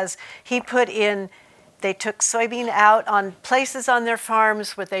they took soybean out on places on their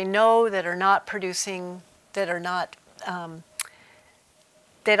farms where they know that are not producing, they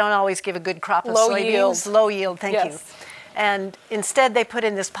don't always give a good crop of soybeans. Low yield, thank you. And instead they put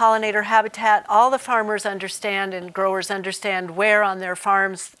in this pollinator habitat. All the farmers understand and growers understand where on their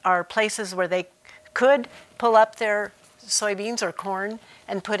farms are places where they could pull up their soybeans or corn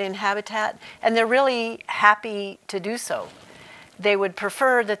and put in habitat, and they're really happy to do so. They would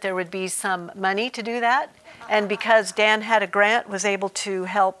prefer that there would be some money to do that, and because Dan had a grant, was able to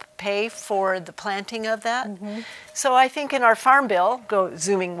help pay for the planting of that. So I think in our farm bill,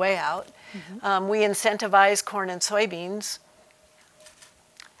 zooming way out, we incentivize corn and soybeans.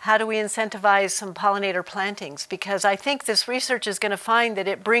 how do we incentivize some pollinator plantings? Because I think this research is going to find that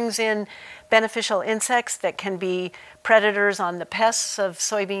it brings in beneficial insects that can be predators on the pests of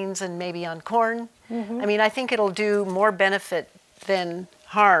soybeans and maybe on corn. I mean, I think it'll do more benefit than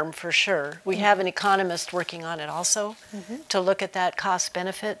harm for sure. We have an economist working on it also to look at that cost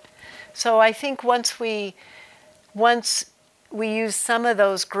benefit. So I think once we use some of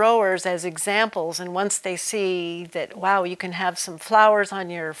those growers as examples, and once they see that, wow, you can have some flowers on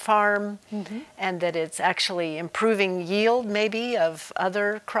your farm and that it's actually improving yield maybe of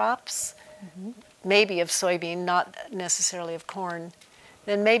other crops, maybe of soybean, not necessarily of corn,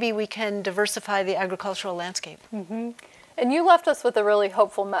 then maybe we can diversify the agricultural landscape. And you left us with a really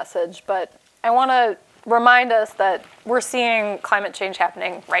hopeful message, but I want to remind us that we're seeing climate change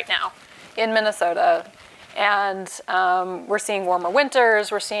happening right now in Minnesota. And we're seeing warmer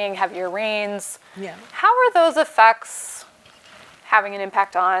winters, we're seeing heavier rains. Yeah. How are those effects having an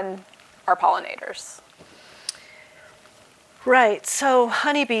impact on our pollinators? Right, so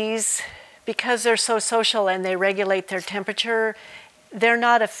honeybees, because they're so social and they regulate their temperature, they're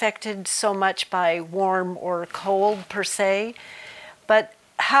not affected so much by warm or cold per se. But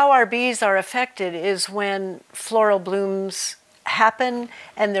how our bees are affected is when floral blooms happen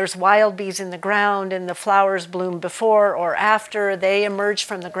and there's wild bees in the ground and the flowers bloom before or after they emerge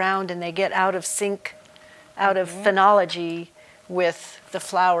from the ground and they get out of sync, out of phenology with the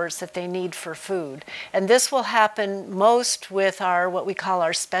flowers that they need for food. And this will happen most with our, what we call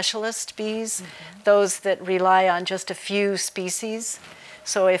our specialist bees, those that rely on just a few species.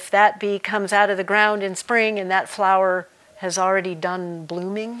 So if that bee comes out of the ground in spring and that flower has already done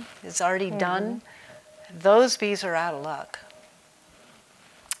blooming, is already done, those bees are out of luck.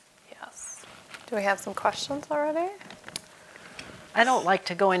 Yes. Do we have some questions already? I don't like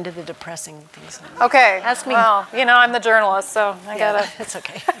to go into the depressing things. Okay. Ask me. Well, you know, I'm the journalist, so I gotta. It's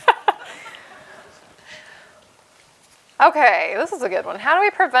okay. Okay, this is a good one. How do we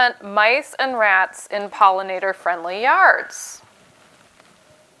prevent mice and rats in pollinator-friendly yards?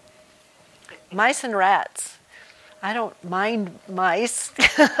 Mice and rats. I don't mind mice.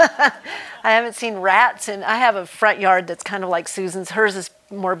 I haven't seen rats, and I have a front yard that's kind of like Susan's. Hers is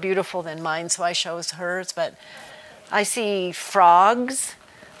more beautiful than mine, so I chose hers, but I see frogs.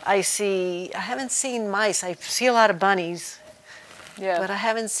 I haven't seen mice. I see a lot of bunnies, but I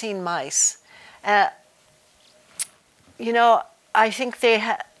haven't seen mice. You know, I think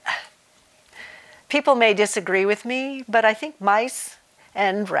people may disagree with me, but I think mice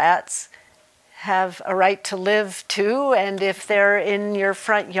and rats have a right to live too, and if they're in your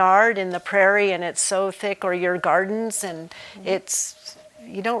front yard in the prairie and it's so thick, or your gardens, and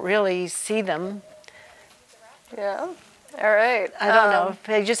you don't really see them. Yeah. All right. I don't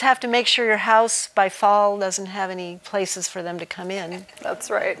know. You just have to make sure your house by fall doesn't have any places for them to come in. That's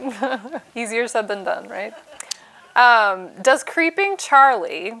right. Easier said than done, right? Does creeping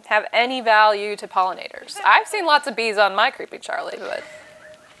Charlie have any value to pollinators? I've seen lots of bees on my creeping Charlie, but...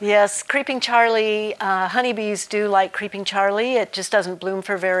 Yes, creeping Charlie, honeybees do like creeping Charlie. It just doesn't bloom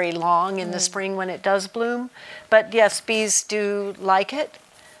for very long in the spring when it does bloom. But yes, bees do like it.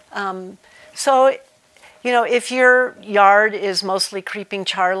 So, you know, if your yard is mostly creeping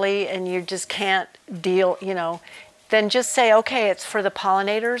Charlie and you just can't deal, you know, then just say, okay, it's for the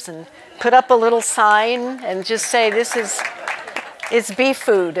pollinators, and put up a little sign and just say, it's bee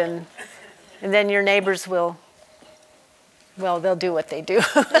food, and then your neighbors will, well, they'll do what they do.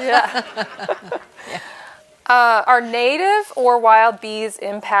 Yeah. Are native or wild bees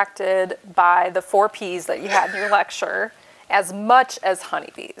impacted by the 4 Ps that you had in your lecture as much as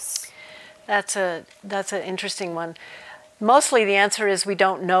honeybees? That's an interesting one. Mostly the answer is we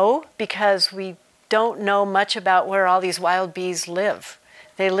don't know, because we don't know much about where all these wild bees live.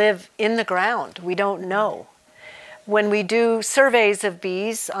 They live in the ground. We don't know. When we do surveys of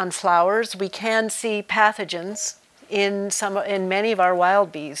bees on flowers, we can see pathogens in many of our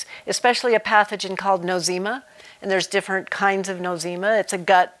wild bees, especially a pathogen called nosema, and there's different kinds of nosema. It's a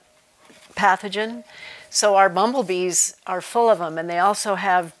gut pathogen. So our bumblebees are full of them, and they also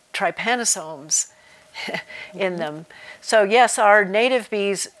have trypanosomes in them. So yes, our native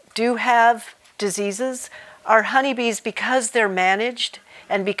bees do have diseases. Our honeybees, because they're managed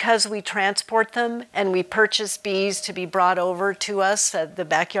and because we transport them and we purchase bees to be brought over to us, the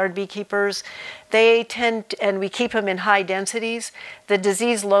backyard beekeepers, they tend, and we keep them in high densities, the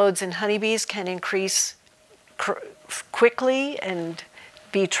disease loads in honeybees can increase quickly and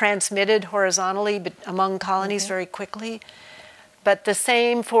be transmitted horizontally among colonies very quickly. But the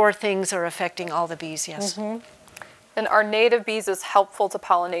same 4 things are affecting all the bees, yes. And are native bees as helpful to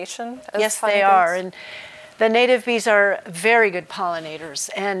pollination as yes, honeybees? they are. And The native bees are very good pollinators,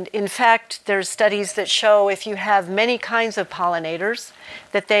 and in fact, there's studies that show if you have many kinds of pollinators,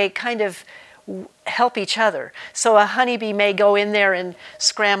 that they kind of help each other. So a honeybee may go in there and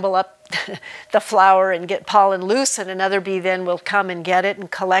scramble up the flower and get pollen loose, and another bee then will come and get it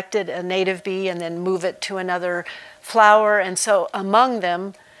and collect it, a native bee, and then move it to another flower. And so among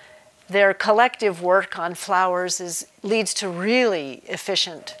them, their collective work on flowers leads to really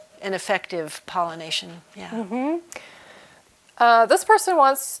efficient and effective pollination. Yeah. This person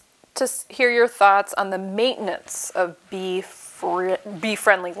wants to hear your thoughts on the maintenance of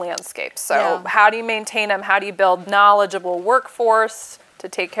bee-friendly landscapes. So how do you maintain them? How do you build knowledgeable workforce to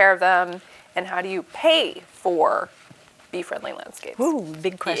take care of them? And how do you pay for bee-friendly landscapes? Ooh,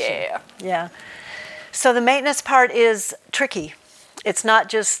 big question. Yeah. Yeah. So the maintenance part is tricky. It's not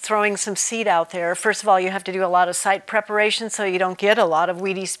just throwing some seed out there. First of all, you have to do a lot of site preparation so you don't get a lot of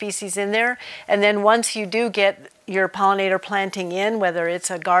weedy species in there. And then once you do get your pollinator planting in, whether it's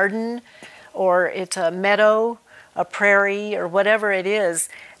a garden or it's a meadow, a prairie, or whatever it is,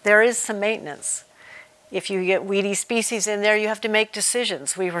 there is some maintenance. If you get weedy species in there, you have to make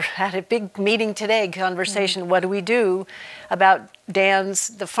decisions. We were at a big meeting today, conversation, what do we do about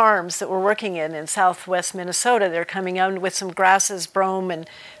the farms that we're working in southwest Minnesota? They're coming out with some grasses, brome, and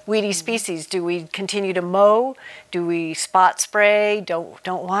weedy species. Do we continue to mow? Do we spot spray? Don't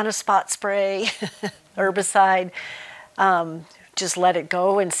want to spot spray, herbicide. Just let it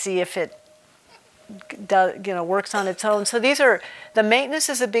go and see if it works on its own. So the maintenance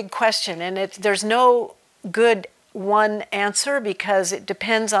is a big question, and there's no good one answer because it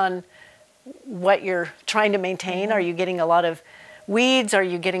depends on what you're trying to maintain. Are you getting a lot of weeds? Are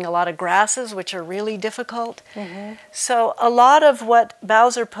you getting a lot of grasses, which are really difficult? So a lot of what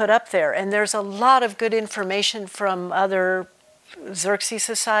Bowser put up there, and there's a lot of good information from other Xerxes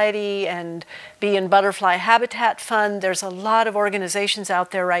Society and Bee and Butterfly Habitat Fund. There's a lot of organizations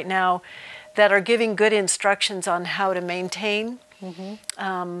out there right now that are giving good instructions on how to maintain.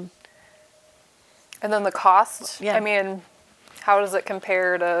 And then the cost, Yeah. I mean, how does it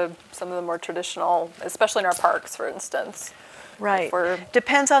compare to some of the more traditional, especially in our parks, for instance? Right.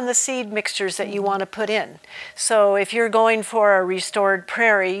 Depends on the seed mixtures that you want to put in. So if you're going for a restored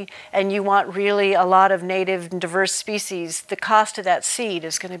prairie and you want really a lot of native and diverse species, the cost of that seed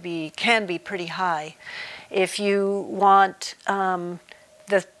is going to can be pretty high. If you want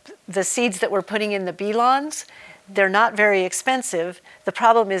the seeds that we're putting in the bee lawns, they're not very expensive. The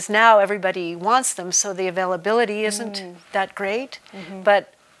problem is now everybody wants them, so the availability isn't that great.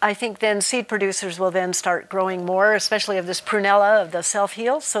 But I think then seed producers will then start growing more, especially of this prunella, of the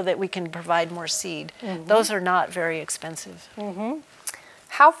self-heal, so that we can provide more seed. Those are not very expensive.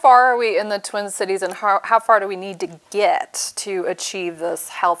 How far are we in the Twin Cities, and how far do we need to get to achieve this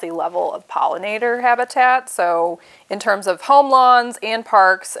healthy level of pollinator habitat? So in terms of home lawns and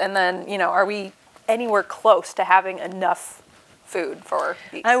parks, and then, are we anywhere close to having enough food for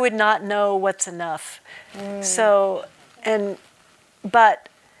bees? I would not know what's enough. But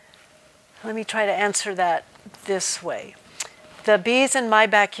let me try to answer that this way. The bees in my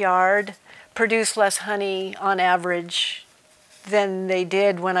backyard produce less honey on average than they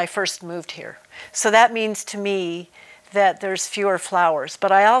did when I first moved here. So that means to me that there's fewer flowers.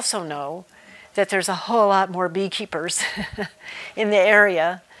 But I also know that there's a whole lot more beekeepers in the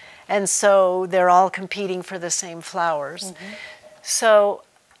area, and so they're all competing for the same flowers. So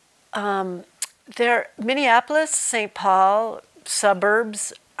Minneapolis, St. Paul,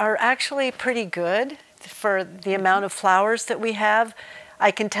 suburbs are actually pretty good for the amount of flowers that we have.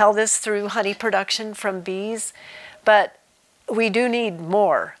 I can tell this through honey production from bees, but we do need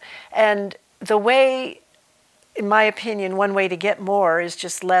more. And the way, in my opinion, one way to get more is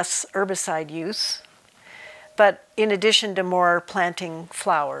just less herbicide use, but in addition to more planting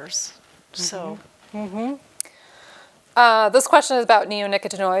flowers. So. This question is about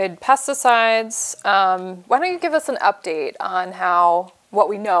neonicotinoid pesticides. Why don't you give us an update on what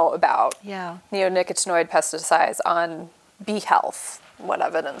we know about neonicotinoid pesticides on bee health? What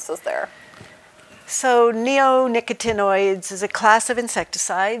evidence is there? So neonicotinoids is a class of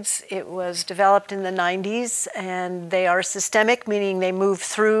insecticides. It was developed in the 90s, and they are systemic, meaning they move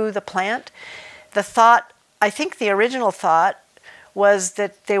through the plant. I think the original thought was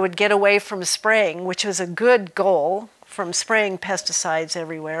that they would get away from spraying, which was a good goal, from spraying pesticides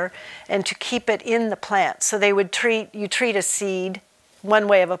everywhere, and to keep it in the plant. So they would treat a seed. One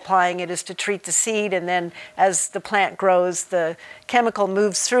way of applying it is to treat the seed, and then as the plant grows, the chemical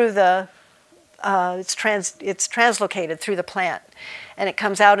moves through it's translocated through the plant, and it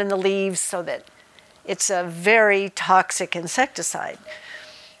comes out in the leaves, so that it's a very toxic insecticide.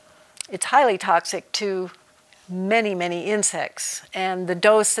 It's highly toxic to many, many insects. And the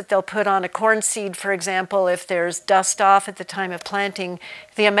dose that they'll put on a corn seed, for example, if there's dust off at the time of planting,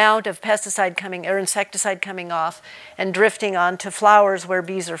 the amount of pesticide coming or insecticide coming off and drifting onto flowers where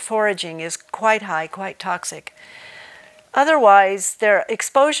bees are foraging is quite high, quite toxic. Otherwise, their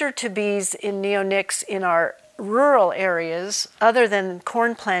exposure to bees in neonics in our rural areas, other than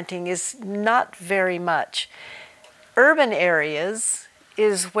corn planting, is not very much. Urban areas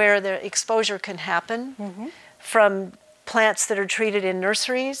is where the exposure can happen from plants that are treated in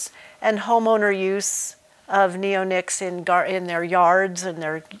nurseries and homeowner use of neonics in their yards and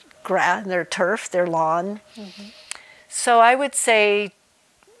their grass, their turf, their lawn. So I would say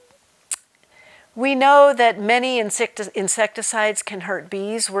we know that many insecticides can hurt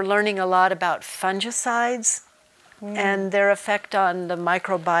bees. We're learning a lot about fungicides and their effect on the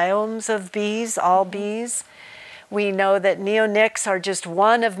microbiomes of bees, all bees. We know that neonics are just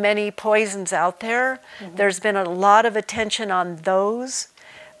one of many poisons out there. There's been a lot of attention on those,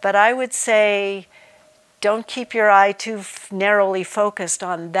 but I would say don't keep your eye too narrowly focused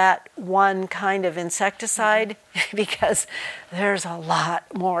on that one kind of insecticide because there's a lot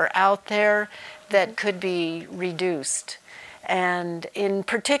more out there that could be reduced. And in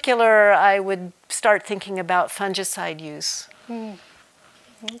particular, I would start thinking about fungicide use.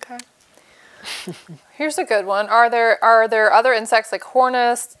 Okay. Here's a good one. Are there other insects like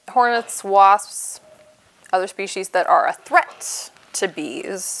hornets, wasps, other species that are a threat to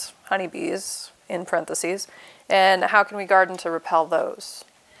bees, honeybees in parentheses, and how can we garden to repel those?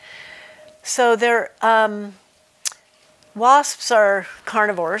 So wasps are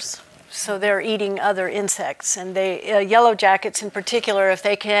carnivores. So they're eating other insects, and yellow jackets in particular, if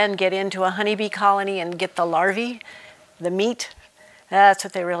they can get into a honeybee colony and get the larvae, the meat, that's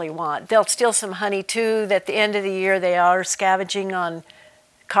what they really want. They'll steal some honey too. At the end of the year, they are scavenging on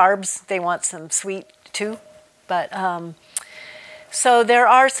carbs. They want some sweet too. But so there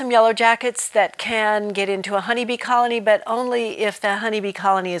are some yellow jackets that can get into a honeybee colony, but only if the honeybee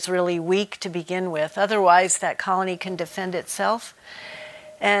colony is really weak to begin with. Otherwise, that colony can defend itself.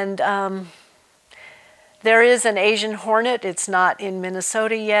 And there is an Asian hornet. It's not in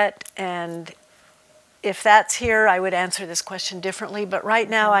Minnesota yet. And if that's here, I would answer this question differently. But right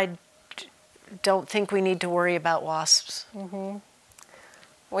now, I don't think we need to worry about wasps. Well,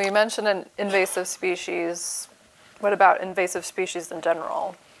 you mentioned an invasive species. What about invasive species in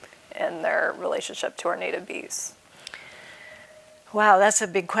general and their relationship to our native bees? Wow, that's a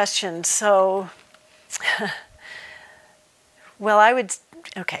big question. So, well, I would...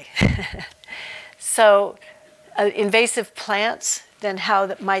 Okay, so invasive plants, then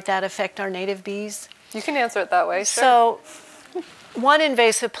how might that affect our native bees? You can answer it that way, sure. So one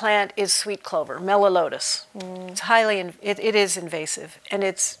invasive plant is sweet clover, Mellilotus. It's it is invasive, and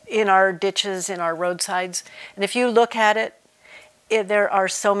it's in our ditches, in our roadsides. And if you look at it, there are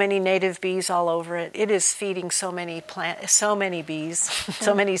so many native bees all over it. It is feeding so many bees,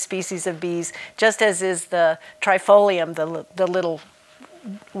 so many species of bees, just as is the trifolium, the little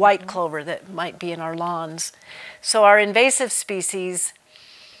white clover that might be in our lawns. So our invasive species,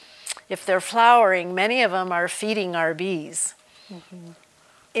 if they're flowering, many of them are feeding our bees.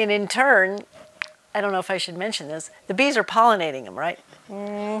 And in turn, I don't know if I should mention this, the bees are pollinating them, right?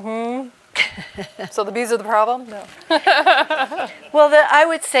 So the bees are the problem? No. Well, I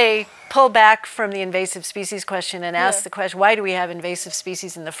would say pull back from the invasive species question and ask the question, why do we have invasive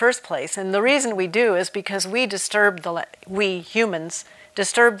species in the first place? And the reason we do is because we humans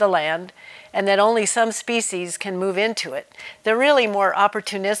disturb the land, and that only some species can move into it. They're really more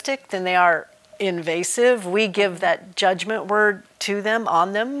opportunistic than they are invasive. We give that judgment word to them,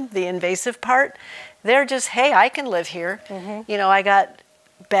 on them, the invasive part. They're just, hey, I can live here. You know, I got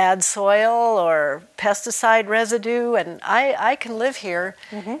bad soil or pesticide residue, and I can live here.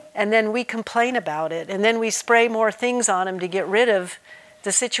 And then we complain about it, and then we spray more things on them to get rid of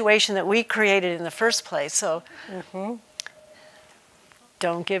the situation that we created in the first place. So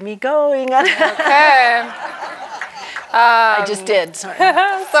don't get me going. Okay. I just did, sorry.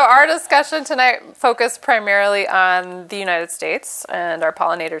 So our discussion tonight focused primarily on the United States and our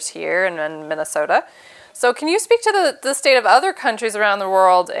pollinators here and in Minnesota. So can you speak to the state of other countries around the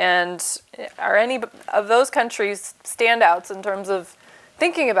world, and are any of those countries standouts in terms of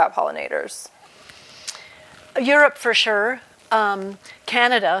thinking about pollinators? Europe for sure,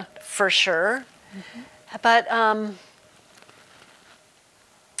 Canada for sure, but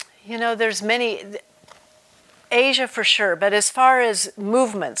you know, there's many, Asia for sure, but as far as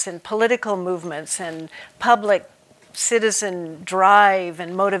movements and political movements and public citizen drive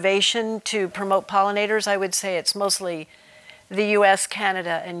and motivation to promote pollinators, I would say it's mostly the US,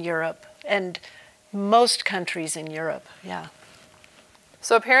 Canada, and Europe. And Most countries in Europe, yeah.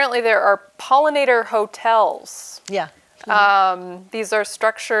 So apparently there are pollinator hotels. Yeah. These are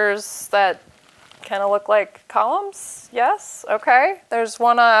structures that kind of look like columns, yes? Okay. There's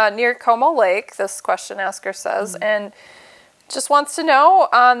one near Como Lake, this question asker says, and just wants to know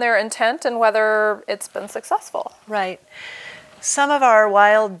on their intent and whether it's been successful. Right. Some of our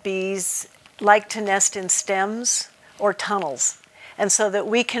wild bees like to nest in stems or tunnels, and so that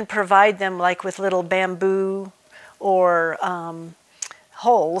we can provide them like with little bamboo or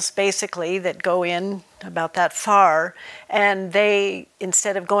holes basically that go in about that far, and they,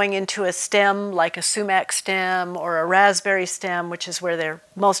 instead of going into a stem like a sumac stem or a raspberry stem, which is where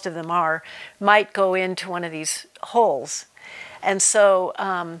most of them are, might go into one of these holes. And so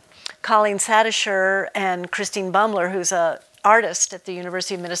Colleen Sadisher and Christine Bumler, who's an artist at the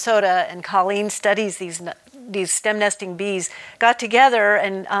University of Minnesota, and Colleen studies these stem nesting bees, got together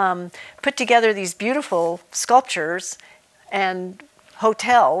and put together these beautiful sculptures and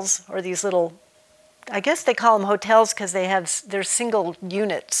hotels, or these little, I guess they call them hotels because they're single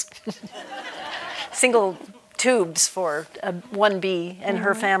units, single tubes for one bee and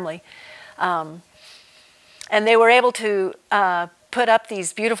her family. And they were able to put up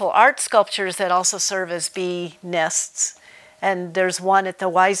these beautiful art sculptures that also serve as bee nests. And there's one at the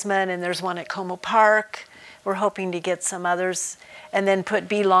Wiseman, and there's one at Como Park. We're hoping to get some others, and then put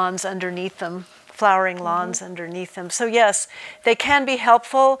bee lawns underneath them, flowering lawns underneath them. So yes, they can be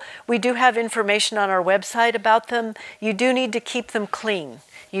helpful. We do have information on our website about them. You do need to keep them clean.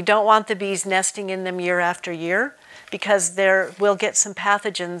 You don't want the bees nesting in them year after year, because we'll get some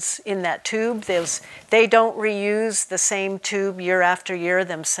pathogens in that tube. They don't reuse the same tube year after year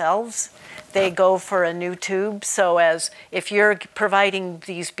themselves. They go for a new tube. So if you're providing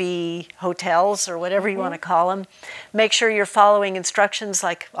these bee hotels or whatever you want to call them, make sure you're following instructions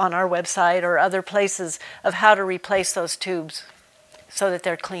like on our website or other places of how to replace those tubes so that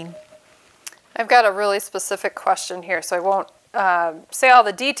they're clean. I've got a really specific question here, so I won't say all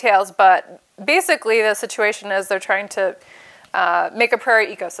the details, but basically the situation is they're trying to make a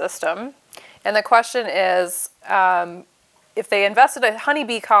prairie ecosystem. And the question is, if they invested a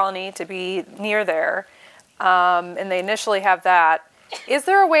honeybee colony to be near there, and they initially have that, is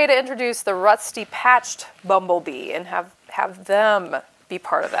there a way to introduce the rusty-patched bumblebee and have them be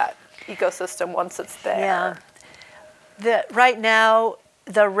part of that ecosystem once it's there? Yeah. Right now,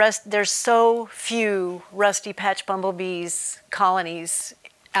 there's so few rusty-patched bumblebees colonies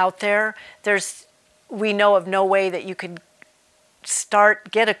out there. We know of no way that you could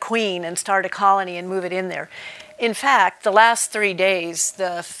get a queen and start a colony and move it in there. In fact, the last 3 days,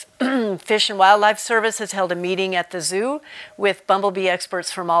 the Fish and Wildlife Service has held a meeting at the zoo with bumblebee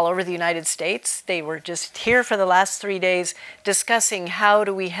experts from all over the United States. They were just here for the last 3 days discussing how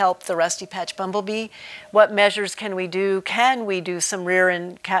do we help the rusty-patched bumblebee, what measures can we do some rear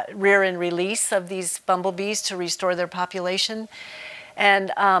and release of these bumblebees to restore their population.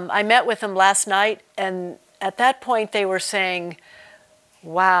 And I met with them last night, and at that point they were saying,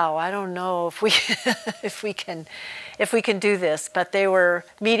 wow, I don't know if we if we can do this, but they were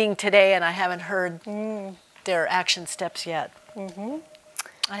meeting today, and I haven't heard their action steps yet.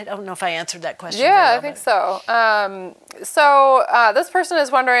 I don't know if I answered that question. Yeah, well, I think so. This person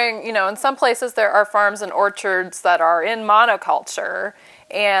is wondering, in some places there are farms and orchards that are in monoculture,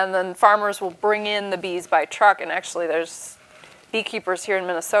 and then farmers will bring in the bees by truck, and actually there's beekeepers here in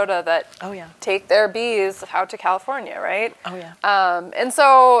Minnesota that take their bees out to California, right? Oh, yeah. And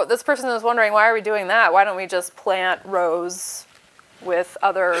so this person is wondering, why are we doing that? Why don't we just plant rows with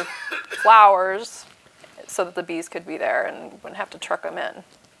other flowers so that the bees could be there and wouldn't have to truck them in?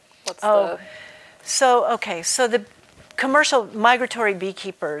 So the commercial migratory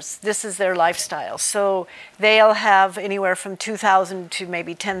beekeepers, this is their lifestyle. So they'll have anywhere from 2,000 to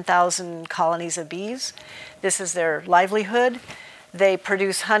maybe 10,000 colonies of bees. This is their livelihood. They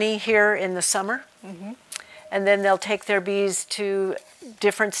produce honey here in the summer, and then they'll take their bees to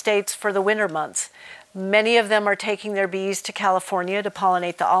different states for the winter months. Many of them are taking their bees to California to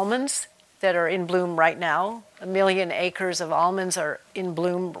pollinate the almonds that are in bloom right now. 1 million acres of almonds are in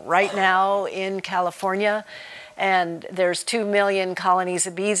bloom right now in California, and there's 2 million colonies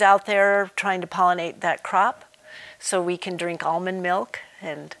of bees out there trying to pollinate that crop so we can drink almond milk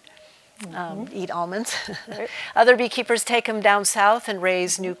and eat almonds. Right. Other beekeepers take them down south and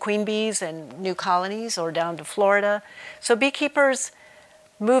raise new queen bees and new colonies, or down to Florida. So beekeepers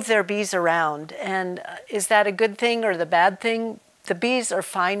move their bees around, and is that a good thing or the bad thing? The bees are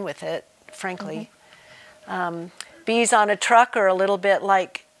fine with it, frankly. Bees on a truck are a little bit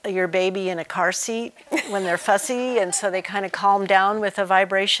like your baby in a car seat when they're fussy, and so they kind of calm down with a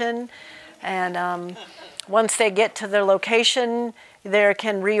vibration. And once they get to their location, they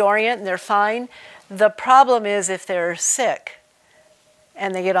can reorient and they're fine. The problem is if they're sick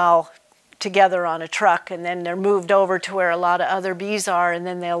and they get all together on a truck and then they're moved over to where a lot of other bees are, and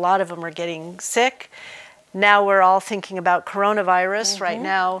then a lot of them are getting sick. Now we're all thinking about coronavirus right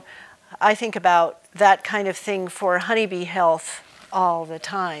now. I think about that kind of thing for honeybee health all the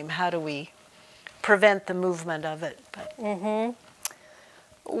time. How do we prevent the movement of it? But.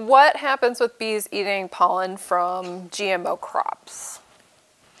 What happens with bees eating pollen from GMO crops?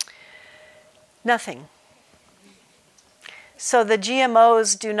 Nothing. So the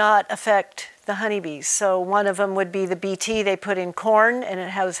GMOs do not affect the honeybees. So one of them would be the BT they put in corn, and it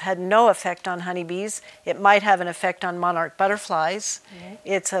has had no effect on honeybees. It might have an effect on monarch butterflies.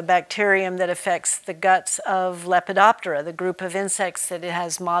 It's a bacterium that affects the guts of Lepidoptera, the group of insects that it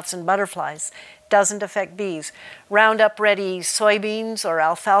has moths and butterflies. Doesn't affect bees. Roundup Ready soybeans or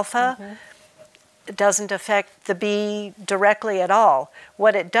alfalfa, it doesn't affect the bee directly at all.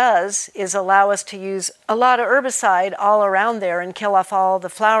 What it does is allow us to use a lot of herbicide all around there and kill off all the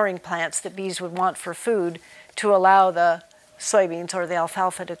flowering plants that bees would want for food to allow the soybeans or the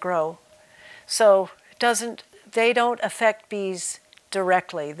alfalfa to grow. So they don't affect bees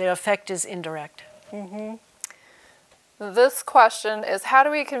directly. Their effect is indirect. This question is, how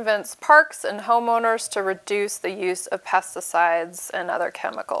do we convince parks and homeowners to reduce the use of pesticides and other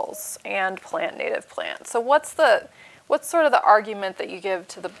chemicals and plant native plants? So what's sort of the argument that you give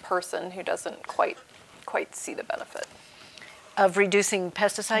to the person who doesn't quite see the benefit? Of reducing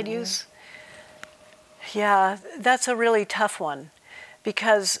pesticide use? Yeah, that's a really tough one,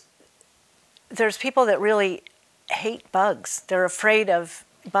 because there's people that really hate bugs. They're afraid of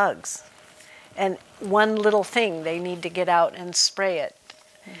bugs. And one little thing, they need to get out and spray it.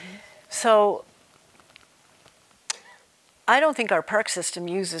 So I don't think our park system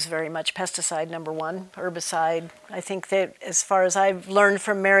uses very much pesticide, number one, herbicide. I think that as far as I've learned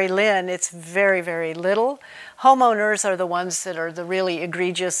from Mary Lynn, it's very, very little. Homeowners are the ones that are the really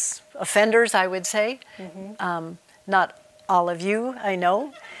egregious offenders, I would say. Not all of you, I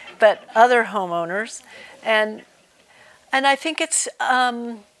know, but other homeowners. And I think it's...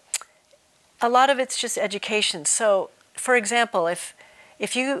 a lot of it's just education. So, for example, if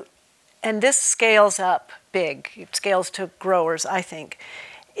you, and this scales up big, it scales to growers, I think.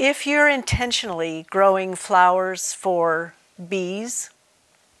 If you're intentionally growing flowers for bees,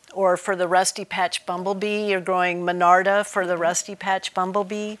 or for the rusty patch bumblebee, you're growing Monarda for the rusty patch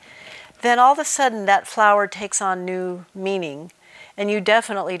bumblebee, then all of a sudden that flower takes on new meaning, and you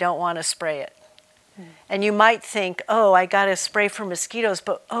definitely don't want to spray it. And you might think, oh, I got to spray for mosquitoes,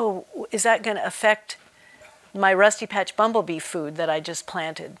 but oh, is that going to affect my rusty patch bumblebee food that I just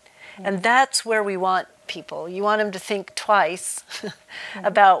planted? And that's where we want people. You want them to think twice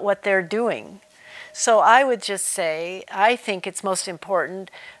about what they're doing. So I would just say, I think it's most important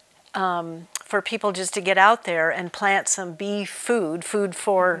for people just to get out there and plant some bee food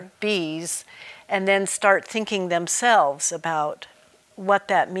for bees, and then start thinking themselves about what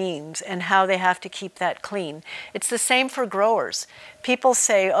that means and how they have to keep that clean. It's the same for growers. People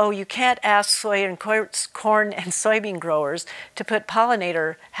say, oh, you can't ask soy and corn and soybean growers to put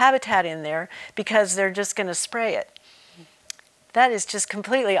pollinator habitat in there because they're just going to spray it. That is just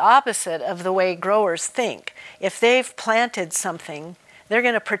completely opposite of the way growers think. If they've planted something, they're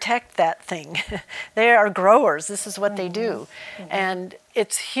going to protect that thing. They are growers. This is what they do. And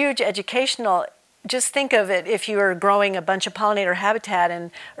it's huge educational. Just think of it, if you are growing a bunch of pollinator habitat and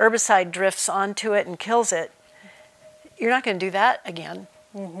herbicide drifts onto it and kills it, you're not going to do that again.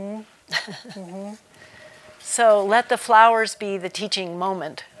 So let the flowers be the teaching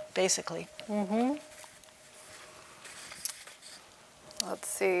moment, basically. Let's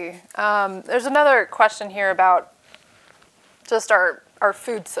see. There's another question here about just our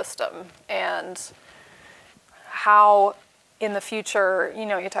food system and how in the future, you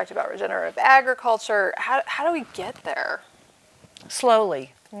know, you talked about regenerative agriculture. How do we get there?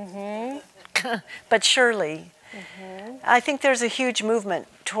 Slowly, but surely. I think there's a huge movement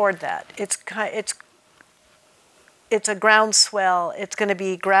toward that. It's a groundswell. It's going to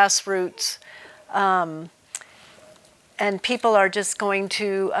be grassroots, and people are just going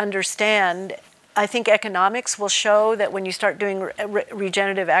to understand. I think economics will show that when you start doing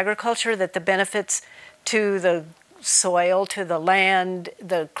regenerative agriculture, that the benefits to the soil, to the land,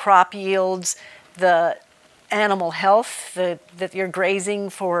 the crop yields, the animal health, that you're grazing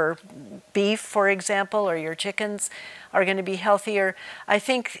for beef, for example, or your chickens are going to be healthier. I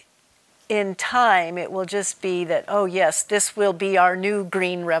think in time it will just be that, oh yes, this will be our new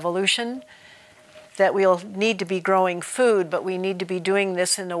green revolution, that we'll need to be growing food, but we need to be doing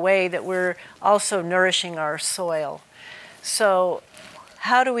this in a way that we're also nourishing our soil. So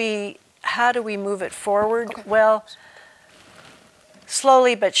how do we move it forward? Okay. Well,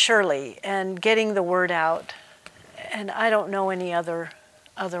 slowly but surely, and getting the word out. And I don't know any other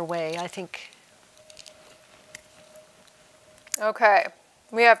way. I think. Okay,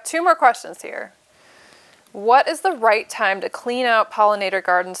 we have 2 more questions here. What is the right time to clean out pollinator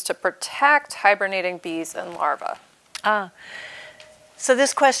gardens to protect hibernating bees and larvae? So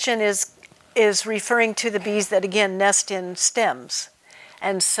this question is referring to the bees that, again, nest in stems.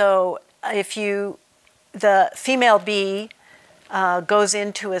 And so if the female bee goes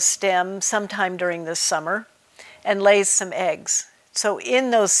into a stem sometime during the summer and lays some eggs. So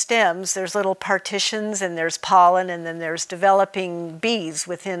in those stems, there's little partitions and there's pollen, and then there's developing bees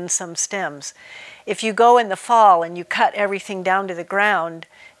within some stems. If you go in the fall and you cut everything down to the ground,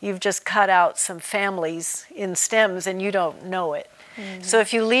 you've just cut out some families in stems and you don't know it. Mm-hmm. So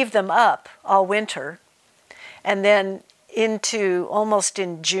if you leave them up all winter, and then into almost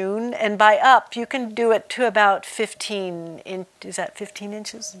in June, and by up, you can do it to about 15 is that 15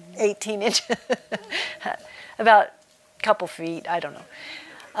 inches? Mm-hmm. 18 inches? About a couple feet, I don't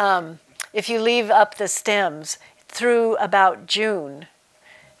know. If you leave up the stems through about June,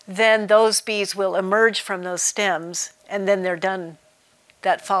 then those bees will emerge from those stems, and then they're done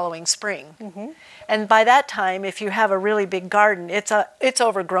that following spring. Mm-hmm. And by that time, if you have a really big garden, it's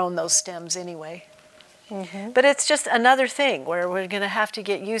overgrown those stems anyway. Mm-hmm. But it's just another thing where we're going to have to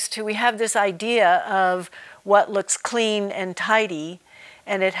get used to. We have this idea of what looks clean and tidy,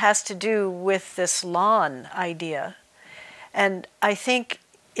 and it has to do with this lawn idea. And I think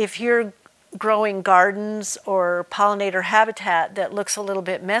if you're growing gardens or pollinator habitat that looks a little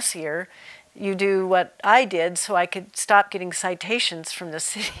bit messier, you do what I did so I could stop getting citations from the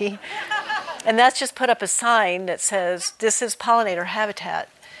city. And that's just put up a sign that says, this is pollinator habitat.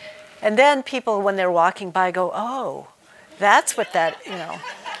 And then people, when they're walking by, go, oh, that's what that,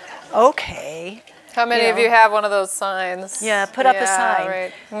 okay. How many of you have one of those signs? Yeah, put up a sign.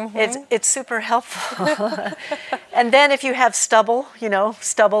 Right. Mm-hmm. It's super helpful. And then if you have stubble,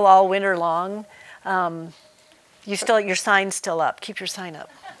 stubble all winter long, your sign's still up. Keep your sign up.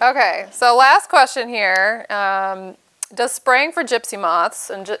 Okay, so last question here. Does spraying for gypsy moths,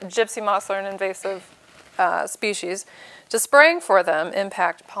 and gypsy moths are an invasive species, does spraying for them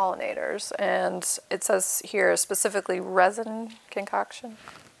impact pollinators? And it says here specifically resin concoction.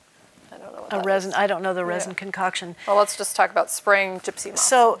 I don't know what that is. I don't know the resin concoction. Well, let's just talk about spraying gypsy moths.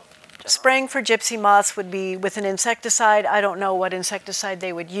 So spraying for gypsy moths would be with an insecticide. I don't know what insecticide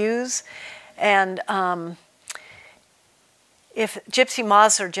they would use. And if gypsy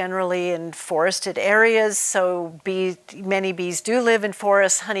moths are generally in forested areas, so many bees do live in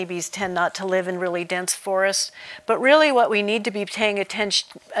forests. Honeybees tend not to live in really dense forests. But really what we need to be paying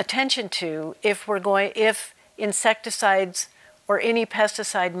attention to if insecticides or any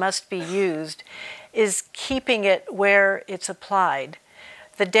pesticide must be used, is keeping it where it's applied.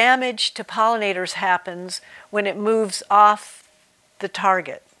 The damage to pollinators happens when it moves off the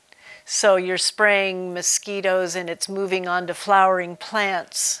target. So you're spraying mosquitoes and it's moving on to flowering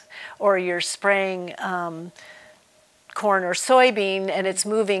plants, or you're spraying corn or soybean and it's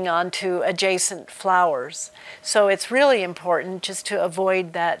moving on to adjacent flowers. So it's really important just to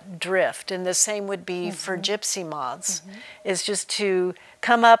avoid that drift. And the same would be for gypsy moths, is just to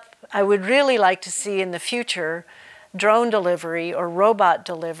come up. I would really like to see in the future drone delivery or robot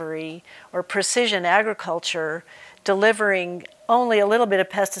delivery or precision agriculture delivering only a little bit of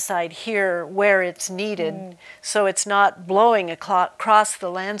pesticide here where it's needed, so it's not blowing across the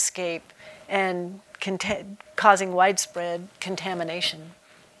landscape and causing widespread contamination.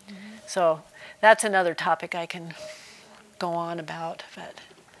 So that's another topic I can go on about. But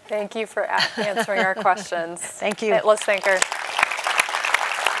thank you for answering our questions. Thank you. Let's thank her.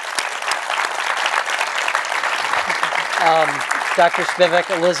 Dr.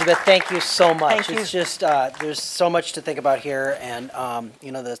 Spivak, Elizabeth, thank you so much. Thank you. It's just, there's so much to think about here, and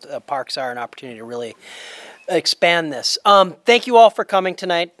the parks are an opportunity to really expand this. Thank you all for coming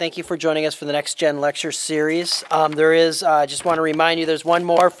tonight. Thank you for joining us for the Next Gen Lecture Series. There is, I just want to remind you, there's one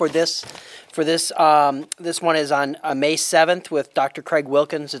more for this. This one is on May 7th with Dr. Craig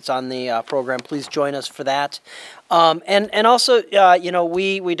Wilkins. It's on the program. Please join us for that. And also,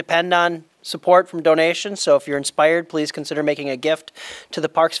 we depend on support from donations, so if you're inspired, please consider making a gift to the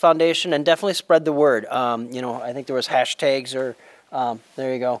Parks Foundation and definitely spread the word. I think there was hashtags or,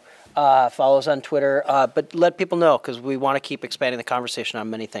 there you go, follows on Twitter, but let people know because we want to keep expanding the conversation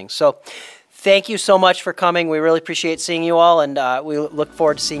on many things. So thank you so much for coming. We really appreciate seeing you all, and we look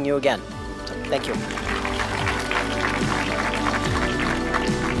forward to seeing you again. So. Thank you.